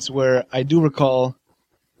instance where I do recall,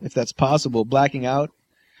 if that's possible, blacking out.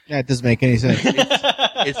 Yeah, it doesn't make any sense.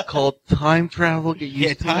 It's called time travel. Get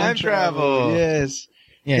used to time travel. Yes.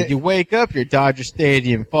 Yeah, you wake up, you're at Dodger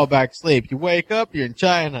Stadium, fall back to sleep. You wake up, you're in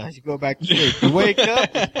China, you go back to sleep. You wake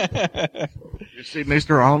up. You're sitting next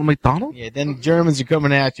to Ronald McDonald? Yeah, then the Germans are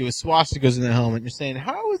coming at you with swastikas in their helmet. You're saying,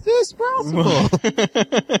 how is this possible?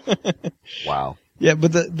 Wow. Yeah,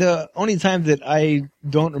 but the only time that I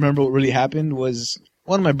don't remember what really happened was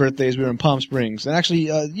one of my birthdays. We were in Palm Springs, and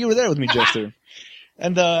actually, you were there with me, Jester.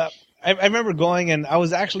 And I remember going, and I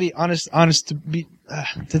was actually honest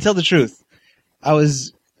to tell the truth, I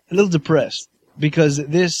was a little depressed because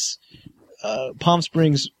this Palm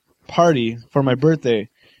Springs party for my birthday,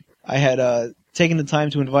 I had taken the time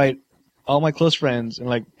to invite all my close friends, and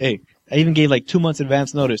like, hey, I even gave like 2 months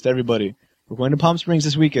advance notice to everybody. We're going to Palm Springs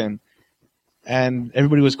this weekend. And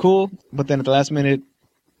everybody was cool, but then at the last minute,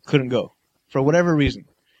 couldn't go. For whatever reason.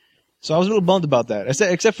 So I was a little bummed about that.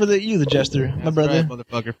 Except for the jester, my That's brother. right,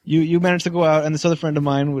 motherfucker. You managed to go out, and this other friend of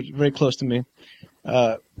mine was very close to me.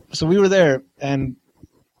 So we were there, and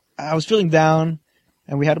I was feeling down,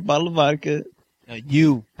 and we had a bottle of vodka.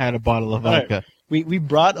 You had a bottle of All right. vodka. We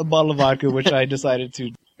brought a bottle of vodka, which I decided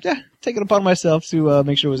to take it upon myself to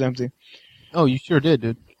make sure it was empty. Oh, you sure did,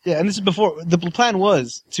 dude. Yeah, and this is before the plan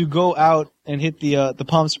was to go out and hit the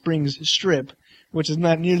Palm Springs Strip, which is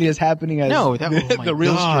not nearly as happening as No, that was the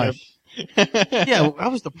real gosh. strip. Yeah, I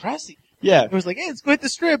was depressing. Yeah. It was like, hey, let's go hit the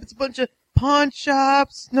strip. It's a bunch of pawn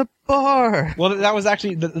shops and a bar. Well, that was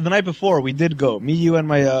actually the night before. We did go. Me, you, and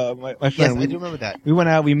my Yes, friend. I do remember that. We went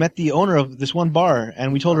out. We met the owner of this one bar,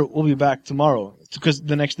 and we told her we'll be back tomorrow because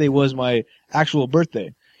the next day was my actual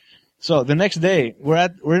birthday. So the next day, we're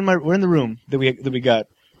in the room that we got,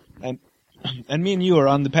 and me and you are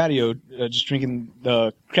on the patio just drinking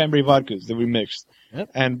the cranberry vodkas that we mixed. Yep.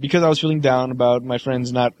 And because I was feeling down about my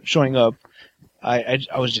friends not showing up, I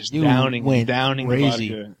was just You downing went the crazy.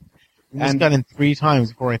 vodka. I just And- got in 3 times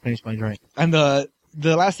before I finished my drink. And the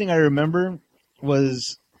last thing I remember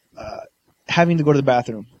was having to go to the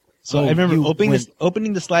bathroom. So Oh, I remember you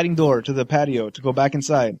opening the sliding door to the patio to go back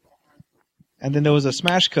inside. And then there was a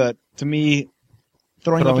smash cut to me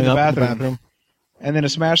throwing up in the bathroom. And then a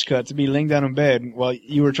smash cut to me laying down in bed while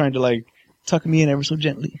you were trying to like tuck me in ever so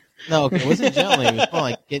gently. No, okay, it wasn't gently. It was more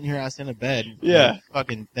like getting your ass in a bed. Yeah.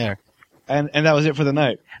 Fucking there. And that was it for the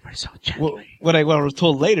night. Ever so What I was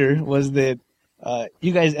told later was that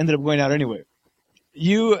you guys ended up going out anyway.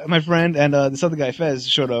 You, my friend, and this other guy, Fez,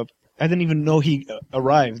 showed up. I didn't even know he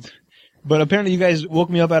arrived. But apparently you guys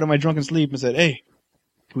woke me up out of my drunken sleep and said, hey,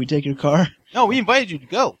 can we take your car? No, we invited you to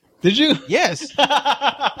go. Did you? Yes.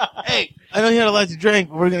 Hey, I know you had a lot to drink,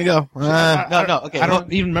 but we're gonna go. No, okay. I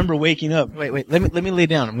don't even remember waking up. Wait. Let me lay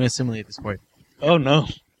down. I'm gonna simulate this for you. Oh, no.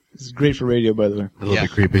 This is great for radio, by the way. A little Yeah.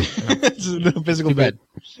 bit creepy. This is a physical Too bad.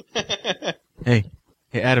 bed. Hey,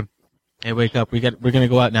 Adam. Hey, wake up. We're gonna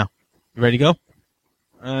go out now. You ready to go?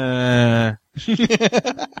 Hey,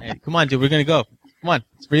 come on, dude. We're gonna go. Come on,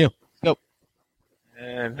 it's for you. Let's go.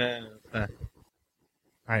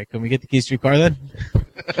 All right, can we get the keys to your car then?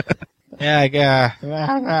 Yeah.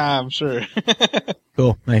 I'm sure.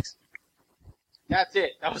 Cool. Thanks. That's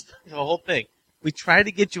it. That was the whole thing. We tried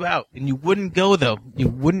to get you out, and you wouldn't go though. You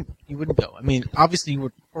wouldn't go. I mean, obviously you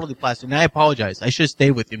were totally plastered, and I apologize. I should have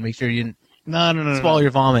stayed with you and make sure you didn't No. swallow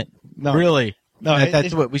your vomit. No. Really? No,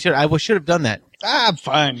 That's what we should. I should have done that. I'm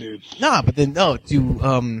fine, dude. No, but then no,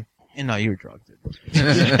 no, you were drugged.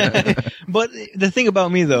 But the thing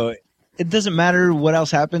about me, though, it doesn't matter what else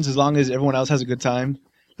happens as long as everyone else has a good time.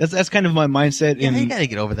 That's kind of my mindset Yeah, you in gotta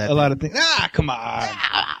get over that. a lot of things. Come on.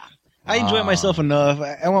 I enjoy myself enough.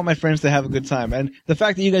 I want my friends to have a good time. And the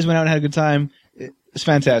fact that you guys went out and had a good time is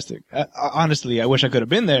fantastic. Honestly, I wish I could have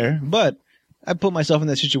been there, but I put myself in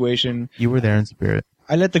that situation. You were there in spirit.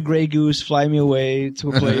 I let the gray goose fly me away to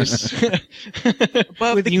a place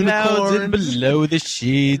Above with the clouds and unicorns, below the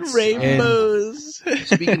sheets, rainbows.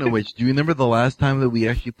 Speaking of which, do you remember the last time that we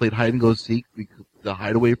actually played hide and go seek? The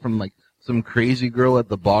hideaway from like some crazy girl at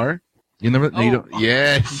the bar. You remember? No, you don't.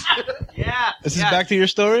 Yes. Yeah. This is back to your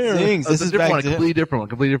story, or Zings, This this is is back back one, to completely different one.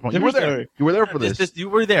 Completely different one. You were Different there. story. You were there for this. You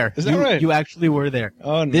were there. Is that right? You actually were there.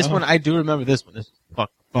 Oh no. This one, I do remember this one. This is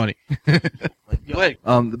fucking funny.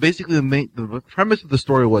 Basically, the premise of the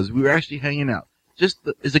story was we were actually hanging out.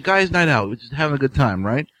 It's a guy's night out. We're just having a good time,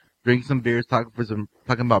 right? Drinking some beers, talking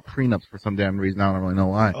about prenups for some damn reason. I don't really know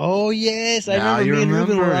why. Oh yes, I Now remember you me and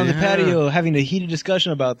Ruben were remember, on the yeah. patio having a heated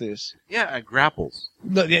discussion about this. Yeah, at Grapples.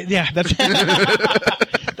 No, yeah, that's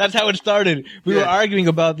that's how it started. We were Yeah. arguing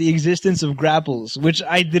about the existence of grapples, which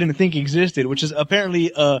I didn't think existed, which is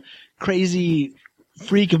apparently a crazy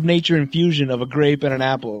freak of nature infusion of a grape and an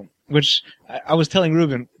apple. Which I was telling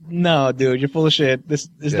Ruben, no, dude, you're full of shit. This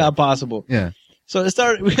is Yeah. not possible. Yeah. So it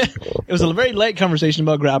started. It was a very light conversation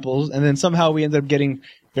about grapples, and then somehow we ended up getting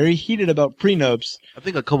very heated about prenups. I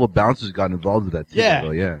think a couple of bouncers got involved with that too. Yeah.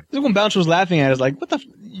 though, yeah. This is when Bounce was laughing at us, like, "What the?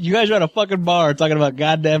 You guys are at a fucking bar talking about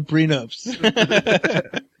goddamn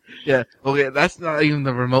prenups." Yeah. Okay, that's not even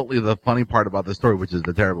remotely the funny part about the story, which is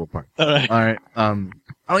the terrible part. All right. All right.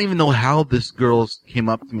 I don't even know how this girl came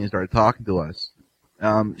up to me and started talking to us.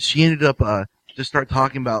 She ended up just start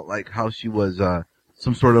talking about like how she was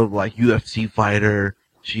some sort of like UFC fighter.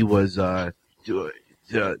 She was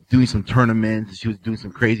doing some tournaments. She was doing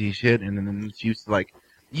some crazy shit, and then she was like,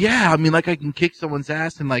 "Yeah, I mean, like I can kick someone's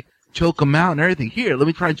ass and like choke them out and everything. Here, let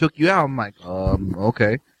me try and choke you out." I'm like,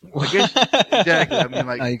 okay. I guess, exactly. I mean,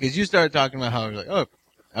 like, Because you started talking about how you're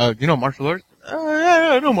like, you know martial arts? Yeah,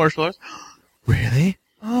 I know martial arts. Really?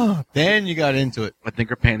 Oh, then you got into it. I think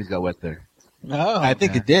her panties got wet there. Oh, I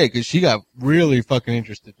think it did because she got really fucking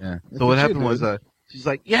interested. Yeah. That's So what what she happened was, she's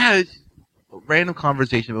like, yeah, it's a random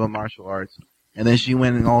conversation about martial arts, and then she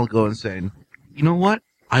went and all go and saying, you know what?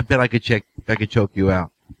 I bet I could choke you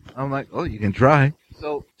out. I'm like, oh, you can try.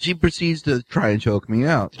 So she proceeds to try and choke me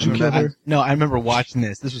out. Did you kill her? No, I remember watching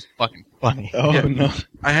this. This was fucking funny. Oh, Yeah. no.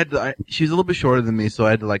 I had to. She was a little bit shorter than me, so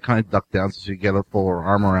I had to like kind of duck down so she could get a full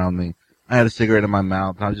arm around me. I had a cigarette in my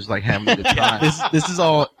mouth. And I was just like having a good time. This is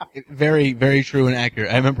all very, very true and accurate.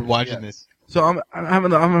 I remember watching this. So I'm having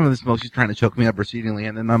the smoke. She's trying to choke me up proceedingly,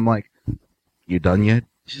 and then I'm like, "You done yet?"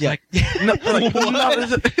 She's like, "No." Like, What?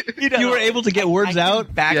 no, You were able to get words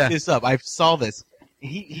out? Back Yeah. this up. I saw this.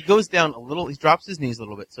 He goes down a little. He drops his knees a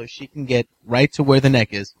little bit so she can get right to where the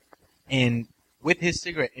neck is, and with his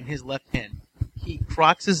cigarette in his left hand, he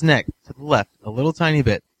crocks his neck to the left a little tiny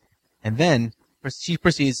bit, and then she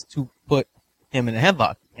proceeds to put him in a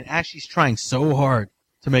headlock. And as she's trying so hard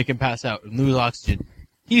to make him pass out and lose oxygen,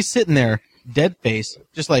 he's sitting there, dead face,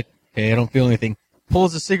 just like, "Hey, I don't feel anything."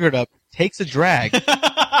 Pulls the cigarette up, takes a drag,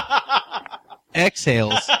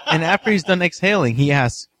 exhales, and after he's done exhaling, he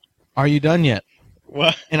asks, "Are you done yet?"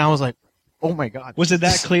 What? And I was like, "Oh my god!" Was it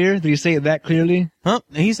that clear? Did he say it that clearly? Huh?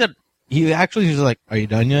 And he said, he actually was like, "Are you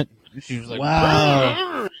done yet?" She was like,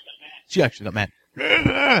 Wow. She actually got mad.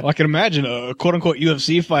 Well, I can imagine a quote-unquote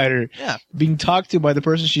UFC fighter Yeah. being talked to by the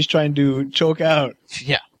person she's trying to choke out.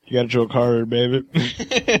 Yeah. You gotta choke hard, baby.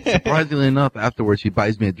 Surprisingly enough, afterwards she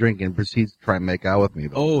buys me a drink and proceeds to try and make out with me.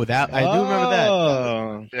 Though. Oh, that I do remember that.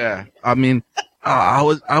 Oh. Yeah, I mean, I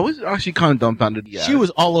was actually kind of dumbfounded. Yeah. She was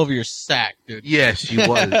all over your sack, dude. Yes, she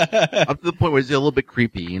was. Up to the point where it's a little bit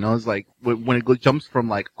creepy, you know? It's like, when it jumps from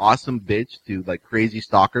like awesome bitch to like crazy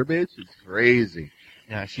stalker bitch, it's crazy.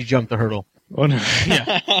 Yeah, she jumped the hurdle. Oh, no.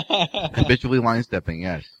 Habitually line stepping,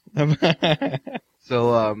 yes.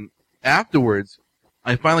 So, afterwards,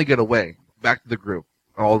 I finally get away, back to the group,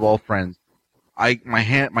 all friends. My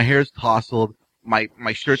hair is tousled, my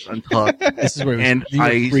shirt's untucked, This is where And you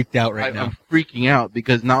I- freaked out right now. I'm freaking out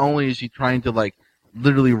because not only is she trying to like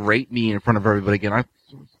literally rape me in front of everybody again,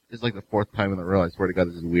 it's like the fourth time in a row. I swear to God,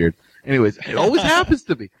 this is weird. Anyways, it always happens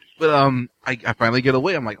to me. But I finally get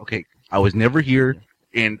away. I'm like, okay, I was never here,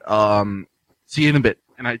 and see you in a bit,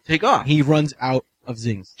 and I take off. He runs out of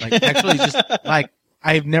zings. Like, actually, just like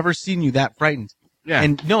I've never seen you that frightened. Yeah,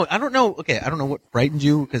 And no, I don't know. Okay, I don't know what frightened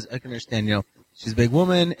you because I can understand. You know, she's a big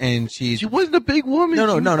woman and she's she wasn't a big woman. no.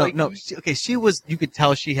 She was like- Okay, she was. You could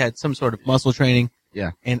tell she had some sort of muscle training.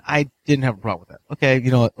 Yeah. And I didn't have a problem with that. Okay,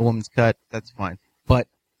 you know, a woman's cut, that's fine. But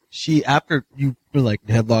she, after you were like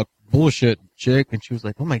headlock bullshit chick, and she was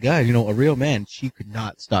like, "Oh my god, you know, a real man." She could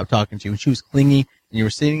not stop talking to you, and she was clingy. And you were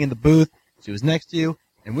sitting in the booth. She was next to you,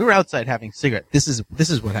 and we were outside having a cigarette. This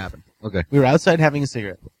is what happened. Okay. We were outside having a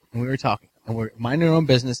cigarette, and we were talking, and we're minding our own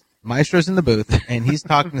business. Maestro's in the booth, and he's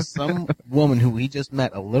talking to some woman who he just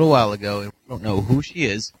met a little while ago, and we don't know who she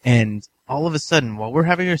is. And all of a sudden, while we're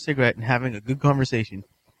having our cigarette and having a good conversation,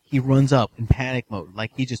 he runs up in panic mode,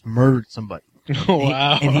 like he just murdered somebody. Oh,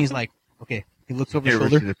 wow. And he's like, okay, he looks over his Never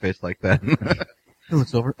shoulder. seen a face like that. He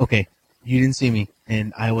looks over. Okay, you didn't see me,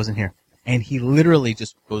 and I wasn't here. And he literally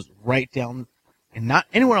just goes right down, and not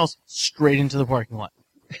anywhere else, straight into the parking lot.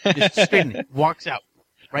 Just straight in. Walks out.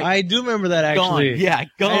 Right. I do remember that actually. Gone. Yeah,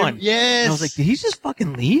 gone. Yes. And I was like, did he just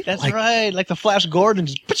fucking leave? That's Like, right. Like the Flash Gordon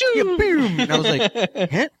just Yeah, boom. And I was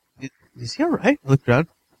like, "Huh? Is he all right?" I looked around.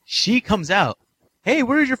 She comes out. Hey,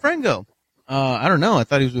 where did your friend go? I don't know. I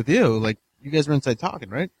thought he was with you. Like, you guys were inside talking,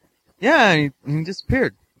 right? Yeah, and he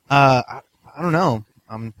disappeared. I don't know.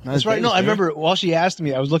 I'm not That's right. No, I remember while she asked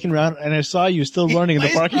me, I was looking around and I saw you still running in the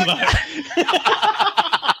parking lot.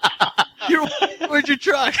 Where's your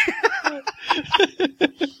truck?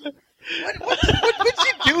 What'd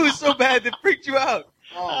you do so bad that freaked you out?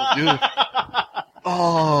 Oh, dude.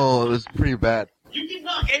 Oh, it was pretty bad. You can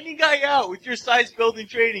knock any guy out with your size building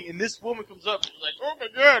training, and this woman comes up and she's like, "Oh my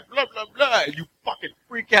god, blah blah blah," and you fucking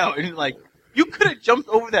freak out, and you're like, you could have jumped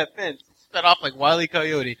over that fence, set off like Wile E.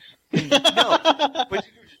 Coyote. No, but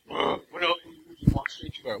you just, went out and you just walk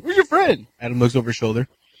straight to her. Where's your friend? Adam looks over his shoulder.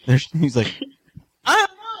 He's like, I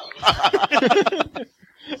don't know.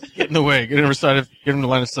 Get in the way. Get him get him to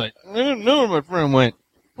line of sight. I don't know where my friend went.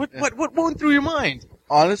 What went through your mind?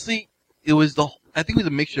 Honestly, I think it was a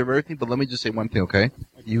mixture of everything, but let me just say one thing, okay?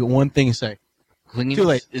 You got one thing to say. Clinginess Too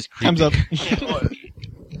late. is creepy. Time's up.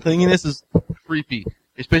 Clinginess is. Creepy.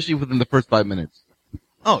 Especially within the first 5 minutes.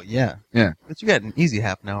 Oh yeah. Yeah. But you got an easy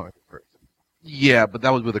half an hour at first. Yeah, but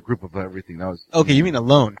that was with a group of everything. That was, Okay, you mean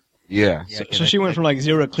alone? yeah. Yeah, So, okay, so she went from like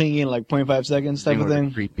 0 to clingy in like 0.5 seconds type of They were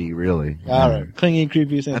thing. Creepy, really. All right, clingy,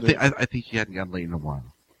 creepy, same I thing. think she hadn't gotten laid in a while.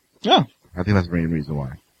 Oh, I think that's the main reason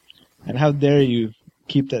why. And how dare you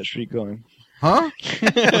keep that streak going? Huh?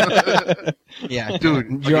 Yeah,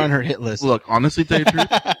 Dude, you're okay. on her hit list. Look, honestly, tell you the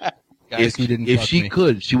truth, Guys, you didn't if fuck she me.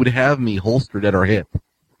 could, she would have me holstered at her hip.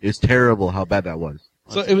 It's terrible how bad that was.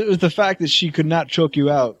 So it was the fact that she could not choke you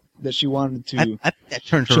out that she wanted to I think that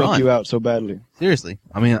turned her choke on. you out so badly. Seriously.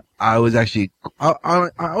 I mean, I was actually, I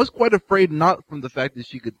was quite afraid, not from the fact that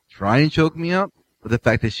she could try and choke me out, but the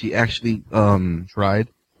fact that she actually,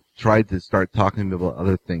 tried to start talking to me about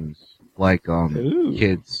other things, like, Ooh.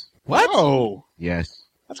 kids. What? Oh, Yes.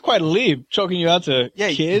 that's quite a leap. Choking you out to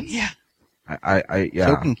kids? Yeah. Yeah.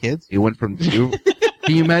 Choking kids? It went from 0.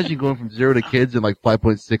 Can you imagine going from 0 to kids in like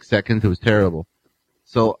 5.6 seconds? It was terrible.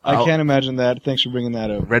 So I can't imagine that. Thanks for bringing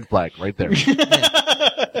that up. red flag right there.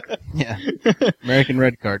 Yeah. American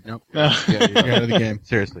red card. Nope. No. Yeah, You're out of the game.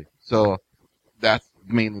 Seriously. So that's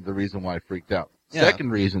mainly the reason why I freaked out. Yeah.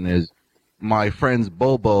 Second reason is my friends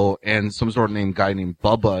Bobo and some sort of named guy named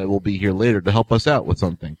Bubba will be here later to help us out with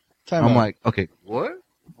something. Time I'm out. like, okay, what?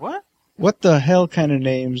 What? What the hell kind of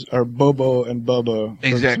names are Bobo and Bubba? for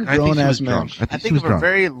Exactly. I think grown she ass was men? drunk. I she think was of a drunk.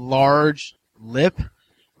 very large lip,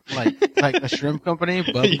 like a shrimp company,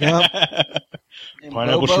 Bubba Gump. and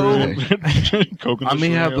Pineapple Bobo. shrimp. Coconut I may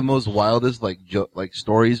have the shrimp. most wildest like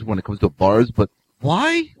stories when it comes to bars, but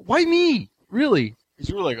why? Why me? Really?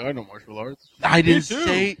 You were like, I know martial arts. I didn't too.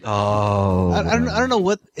 say. Oh, I don't know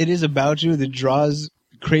what it is about you that draws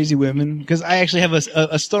crazy women. Because I actually have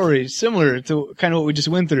a story similar to kind of what we just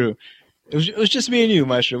went through. It was just me and you,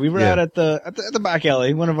 Maestro. We were Yeah. out at the back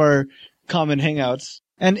alley, one of our common hangouts.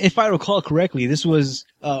 And if I recall correctly, this was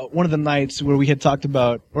one of the nights where we had talked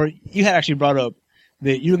about, or you had actually brought up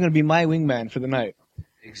that you were going to be my wingman for the night.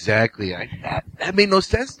 Exactly. That made no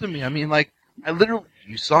sense to me. I mean, like, I literally,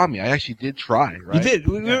 you saw me. I actually did try, right? You did.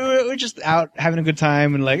 We were just out having a good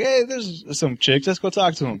time and like, hey, there's some chicks. Let's go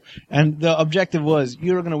talk to them. And the objective was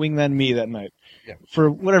you were going to wingman me that night. Yeah. For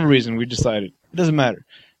whatever reason, we decided. It doesn't matter.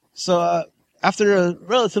 So after a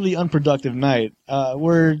relatively unproductive night,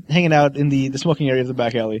 we're hanging out in the smoking area of the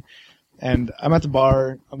back alley. And I'm at the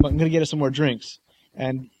bar. I'm going to get us some more drinks.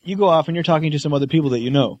 And you go off and you're talking to some other people that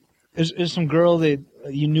you know. There's some girl that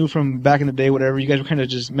you knew from back in the day, whatever. You guys were kind of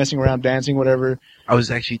just messing around, dancing, whatever. I was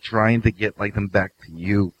actually trying to get like them back to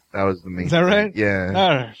you. That was the main. Is that thing. right? Yeah.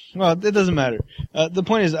 All right. Well, it doesn't matter. The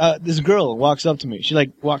point is, this girl walks up to me. She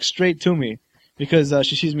like walks straight to me because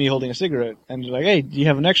she sees me holding a cigarette, and she's like, "Hey, do you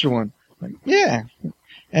have an extra one?" I'm like, yeah.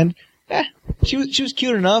 And she was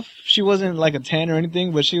cute enough. She wasn't like a 10 or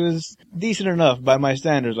anything, but she was decent enough by my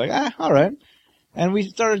standards. Like, all right. And we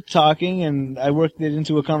started talking, and I worked it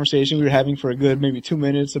into a conversation we were having for a good maybe 2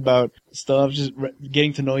 minutes about stuff, just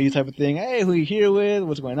getting to know you type of thing. Hey, who you here with?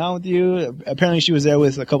 What's going on with you? Apparently she was there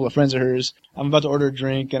with a couple of friends of hers. I'm about to order a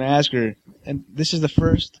drink, and I asked her, and this is the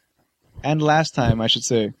first and last time, I should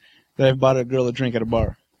say, that I've bought a girl a drink at a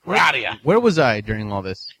bar. Where was I during all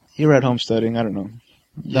this? You were at home studying, I don't know.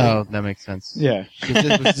 No, that makes sense. Yeah.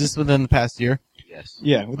 Was this within the past year? Yes.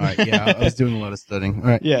 Yeah. All right, yeah, I was doing a lot of studying. All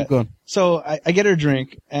right, Yeah. keep going. So I get her a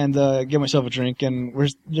drink and get myself a drink, and we're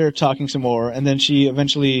there talking some more, and then she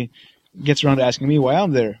eventually gets around to asking me why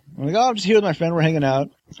I'm there. I'm like, oh, I'm just here with my friend. We're hanging out.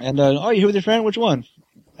 And oh, you here with your friend? Which one?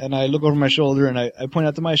 And I look over my shoulder and I point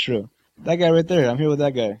out to Maestro. That guy right there. I'm here with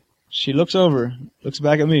that guy. She looks over, looks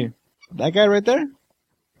back at me. That guy right there?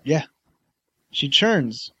 Yeah. She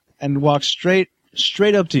turns and walks straight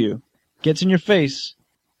up to you, gets in your face,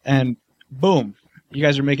 and boom, you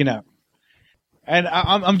guys are making out. And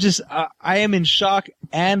I am in shock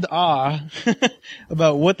and awe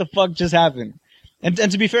about what the fuck just happened. And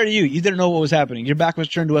to be fair to you, you didn't know what was happening. Your back was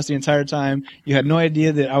turned to us the entire time. You had no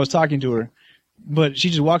idea that I was talking to her. But she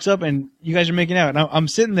just walks up and you guys are making out. And I'm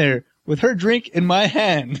sitting there with her drink in my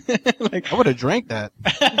hand. Like, I would have drank that.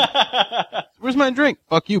 Where's my drink?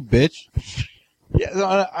 Fuck you, bitch. yeah,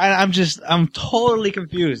 so I'm totally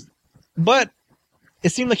confused. But it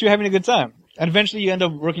seemed like you were having a good time. And eventually you end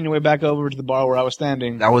up working your way back over to the bar where I was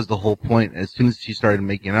standing. That was the whole point. As soon as she started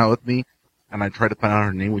making out with me, and I tried to find out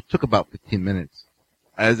her name, which took about 15 minutes.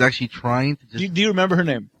 I was actually trying to just, Do you remember her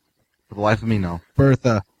name? for the life of me, no.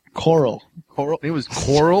 Bertha. Coral. Coral. It was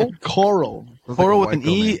Coral. Coral. Sounds Coral like with a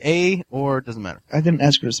an white E, girl name. A, or doesn't matter. I didn't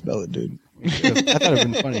ask her to spell it, dude. I thought it would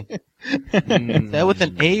have been funny. Is that with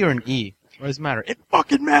an A or an E? What does it matter? It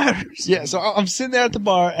fucking matters. Yeah, so I'm sitting there at the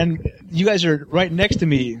bar, and you guys are right next to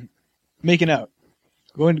me, making out,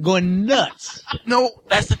 going nuts. No,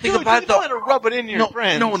 that's the thing about it, though. to rub it in your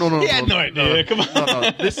friends. No. He had no idea. Come on.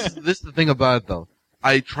 No. This is the thing about it, though.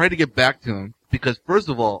 I tried to get back to him because, first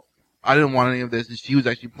of all, I didn't want any of this, and she was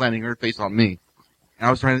actually planning her face on me. And I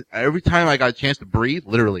was trying to, every time I got a chance to breathe,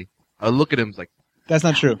 literally, I would look at him, like, That's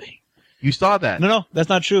not true. You saw that. No, that's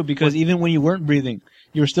not true because even when you weren't breathing,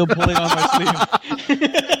 you were still pulling on my sleeve.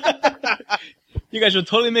 You guys were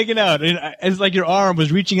totally making out. And it's like your arm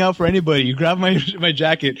was reaching out for anybody. You grabbed my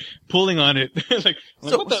jacket, pulling on it. It's like,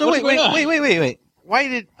 what's going on?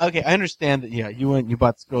 Wait. Okay, I understand that, yeah, you went and you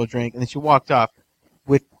bought this girl a drink, and then she walked off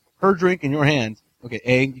with her drink in your hand. Okay,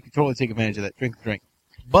 you can totally take advantage of that. Drink the drink.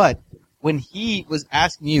 But when he was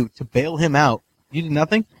asking you to bail him out, you did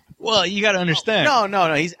nothing? Well, you got to understand.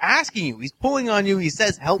 No. He's asking you. He's pulling on you. He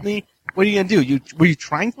says, help me. What are you going to do? Were you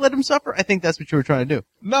trying to let him suffer? I think that's what you were trying to do.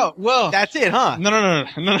 No, well. That's it, huh? No.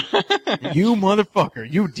 You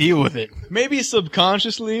motherfucker. You deal with it. Maybe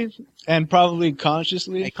subconsciously and probably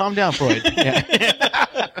consciously. Hey, calm down, Freud.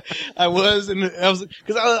 Yeah. I was so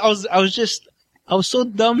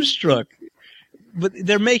dumbstruck. But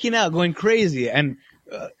they're making out, going crazy, and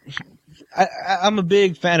I'm a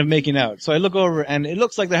big fan of making out. So I look over, and it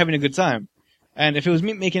looks like they're having a good time. And if it was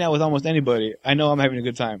me making out with almost anybody, I know I'm having a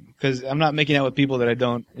good time because I'm not making out with people that I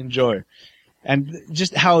don't enjoy. And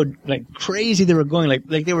just how like crazy they were going, like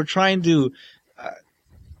they were trying to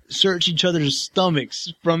search each other's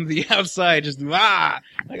stomachs from the outside, just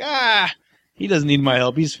he doesn't need my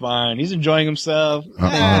help, he's fine, he's enjoying himself.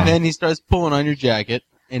 And then he starts pulling on your jacket,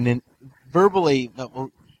 and then verbally,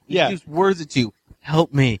 he used words at you,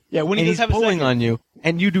 help me. Yeah, when he he's pulling on you,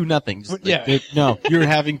 and you do nothing. Just no, you're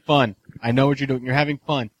having fun. I know what you're doing. You're having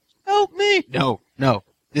fun. Help me. No.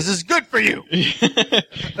 This is good for you. You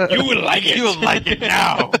will like it. You will like it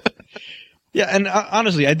now. Yeah, and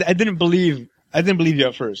honestly, I didn't believe you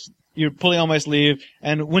at first. You're pulling on my sleeve,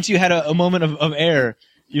 and once you had a moment of air,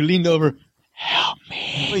 you leaned over, help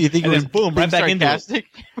me. Well, you think and it was then boom, right back sarcastic? into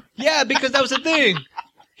it. Yeah, because that was the thing.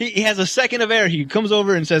 He has a second of air. He comes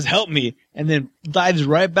over and says, help me, and then dives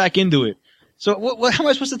right back into it. So how am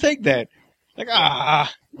I supposed to take that? Like,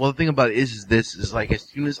 Well, the thing about it is this like as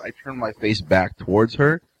soon as I turn my face back towards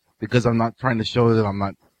her, because I'm not trying to show that I'm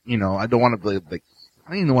not, I don't want to be like,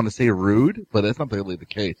 I don't even want to say rude, but that's not really the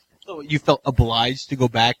case. So you felt obliged to go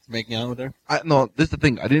back to making out with her? No, this is the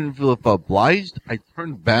thing. I didn't feel obliged. I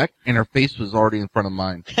turned back and her face was already in front of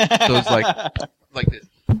mine. So it's like this,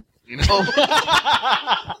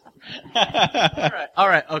 All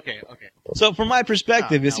right. Okay. So from my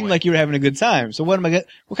perspective, it seemed like you were having a good time. So what kind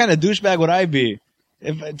of douchebag would I be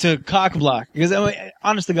to cock block? Because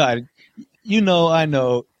honest to God, I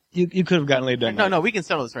know, you could have gotten laid down. No, we can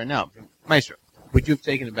settle this right now. Maestro, would you have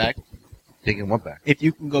taken it back? Taking what back? If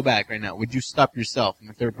you can go back right now, would you stop yourself in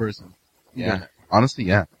the third person? Yeah. Honestly,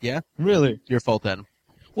 yeah. Yeah? Really? Your fault, Adam.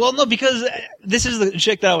 Well, no, because this is the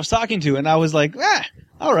chick that I was talking to, and I was like,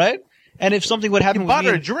 all right. And if something would happen You with bought me,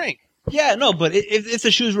 her a drink. Yeah, no, but if the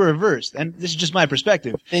shoes were reversed, and this is just my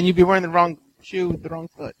perspective. Then you'd be wearing the wrong shoe with the wrong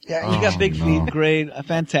foot. Yeah, you got big feet, great, a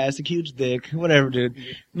fantastic, huge dick, whatever, dude.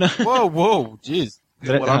 No. Whoa, jeez.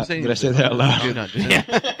 What I'm saying did I say that out loud?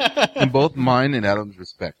 Yeah. In both mine and Adam's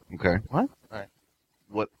respect, okay? What? All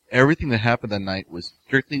right. Everything that happened that night was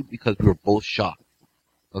strictly because we were both shocked.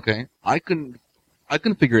 Okay? I couldn't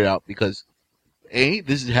figure it out because A,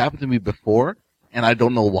 this has happened to me before, and I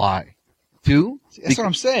don't know why. 2, that's what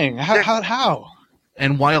I'm saying. How?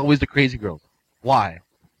 And why always the crazy girls? Why?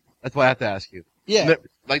 That's why I have to ask you. Yeah.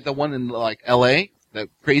 Like the one in LA, that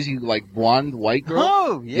crazy blonde white girl.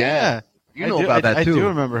 Oh, yeah. You know about that too. I do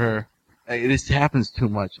remember her. It happens too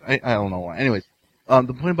much. I don't know why. Anyways,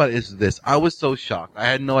 the point about it is this. I was so shocked. I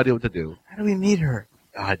had no idea what to do. How do we meet her?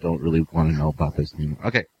 I don't really want to know about this anymore.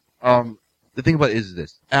 Okay. The thing about it is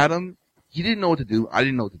this. Adam, he didn't know what to do. I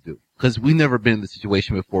didn't know what to do. Because we've never been in this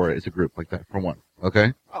situation before as a group like that, for one.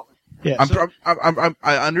 Okay? Oh. Yeah.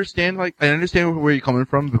 I understand, where you're coming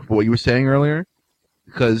from, what you were saying earlier.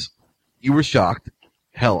 Because you were shocked.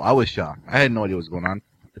 Hell, I was shocked. I had no idea what was going on.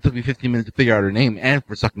 It took me 15 minutes to figure out her name and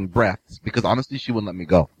for sucking breaths. Because honestly, she wouldn't let me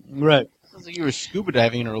go. Right. Sounds like you were scuba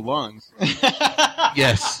diving in her lungs.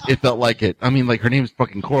 Yes, it felt like it. I mean, like, her name's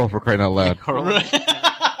fucking Coral, for crying out loud. Coral.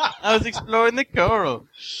 I was exploring the coral.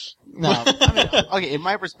 No, okay, in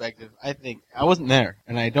my perspective, I think I wasn't there,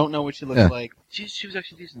 and I don't know what she looked like. She was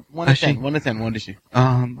actually decent. 1 to 10. 1 to 10. What is she?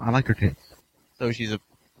 I like her tits. So she's a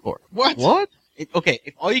 4. What? Okay,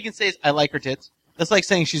 if all you can say is I like her tits, that's like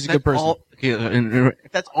saying she's a good person.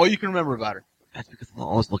 If that's all you can remember about her. That's because I'm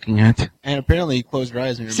always looking at. And apparently you closed your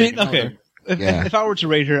eyes when you're See, making out with her. If I were to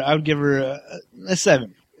rate her, I would give her a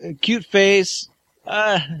 7. A cute face,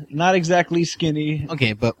 not exactly skinny.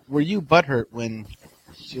 Okay, but were you butthurt when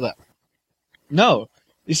she left? No.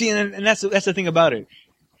 You see, and that's the thing about it.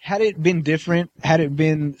 Had it been different, had it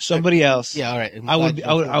been somebody else, yeah, all right.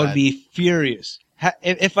 I would be furious.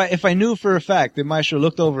 If I knew for a fact that Maestro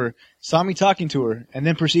looked over, saw me talking to her, and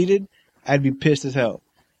then proceeded, I'd be pissed as hell.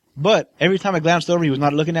 But every time I glanced over, he was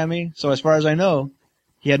not looking at me. So as far as I know,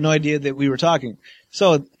 he had no idea that we were talking.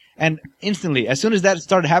 So, and instantly, as soon as that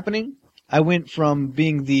started happening, I went from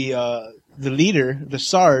being the leader, the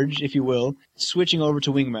Sarge, if you will, switching over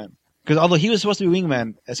to wingman. Because although he was supposed to be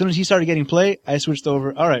wingman, as soon as he started getting play, I switched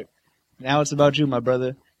over. All right, now it's about you, my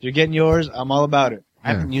brother. You're getting yours. I'm all about it.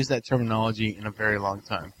 I haven't used that terminology in a very long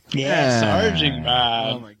time. Yeah, Sarging,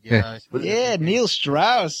 man. Oh my gosh. Yeah, Neil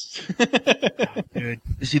Strauss. Dude.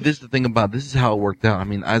 See, this is the thing about this is how it worked out. I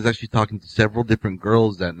mean, I was actually talking to several different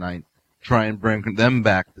girls that night, trying to bring them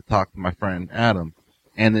back to talk to my friend Adam.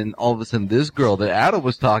 And then all of a sudden, this girl that Adam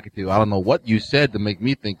was talking to, I don't know what you said to make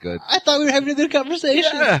me think good. I thought we were having a good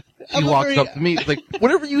conversation. Yeah. She I'm walks up to me, it's like,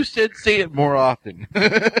 whatever you said, say it more often.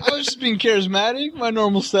 I was just being charismatic, my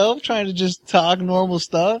normal self, trying to just talk normal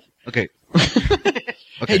stuff. Okay. Hey,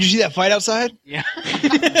 did you see that fight outside? Yeah.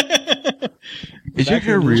 Is your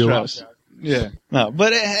hair real? Strauss. Yeah. No,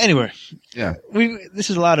 but anyway, Yeah. this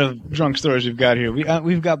is a lot of drunk stories we've got here.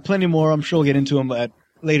 We've got plenty more. I'm sure we'll get into them at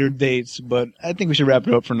later dates, but I think we should wrap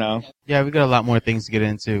it up for now. Yeah, we got a lot more things to get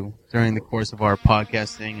into during the course of our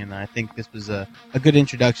podcasting, and I think this was a good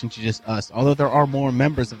introduction to just us. Although there are more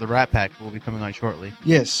members of the Rat Pack who will be coming on shortly.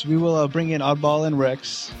 Yes, we will bring in Oddball and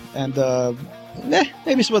Rex, and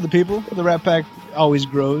maybe some other people. The Rat Pack always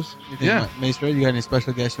grows. Yeah. Maestro, you got any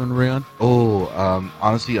special guests you want to bring on? Oh,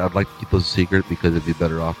 honestly, I'd like to keep those a secret because it'd be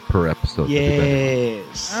better off per episode.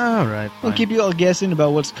 Yes. All right. We'll keep you all guessing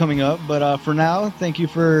about what's coming up, but for now, thank you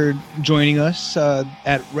for joining us at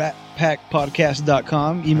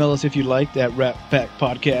ratpackpodcast.com. Email us if you liked at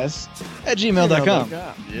ratpackpodcast@gmail.com.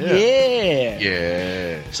 Yeah.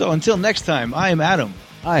 Yeah. So until next time, I am Adam.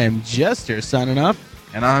 I am Jester signing off.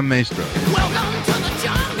 And I'm Maestro. Welcome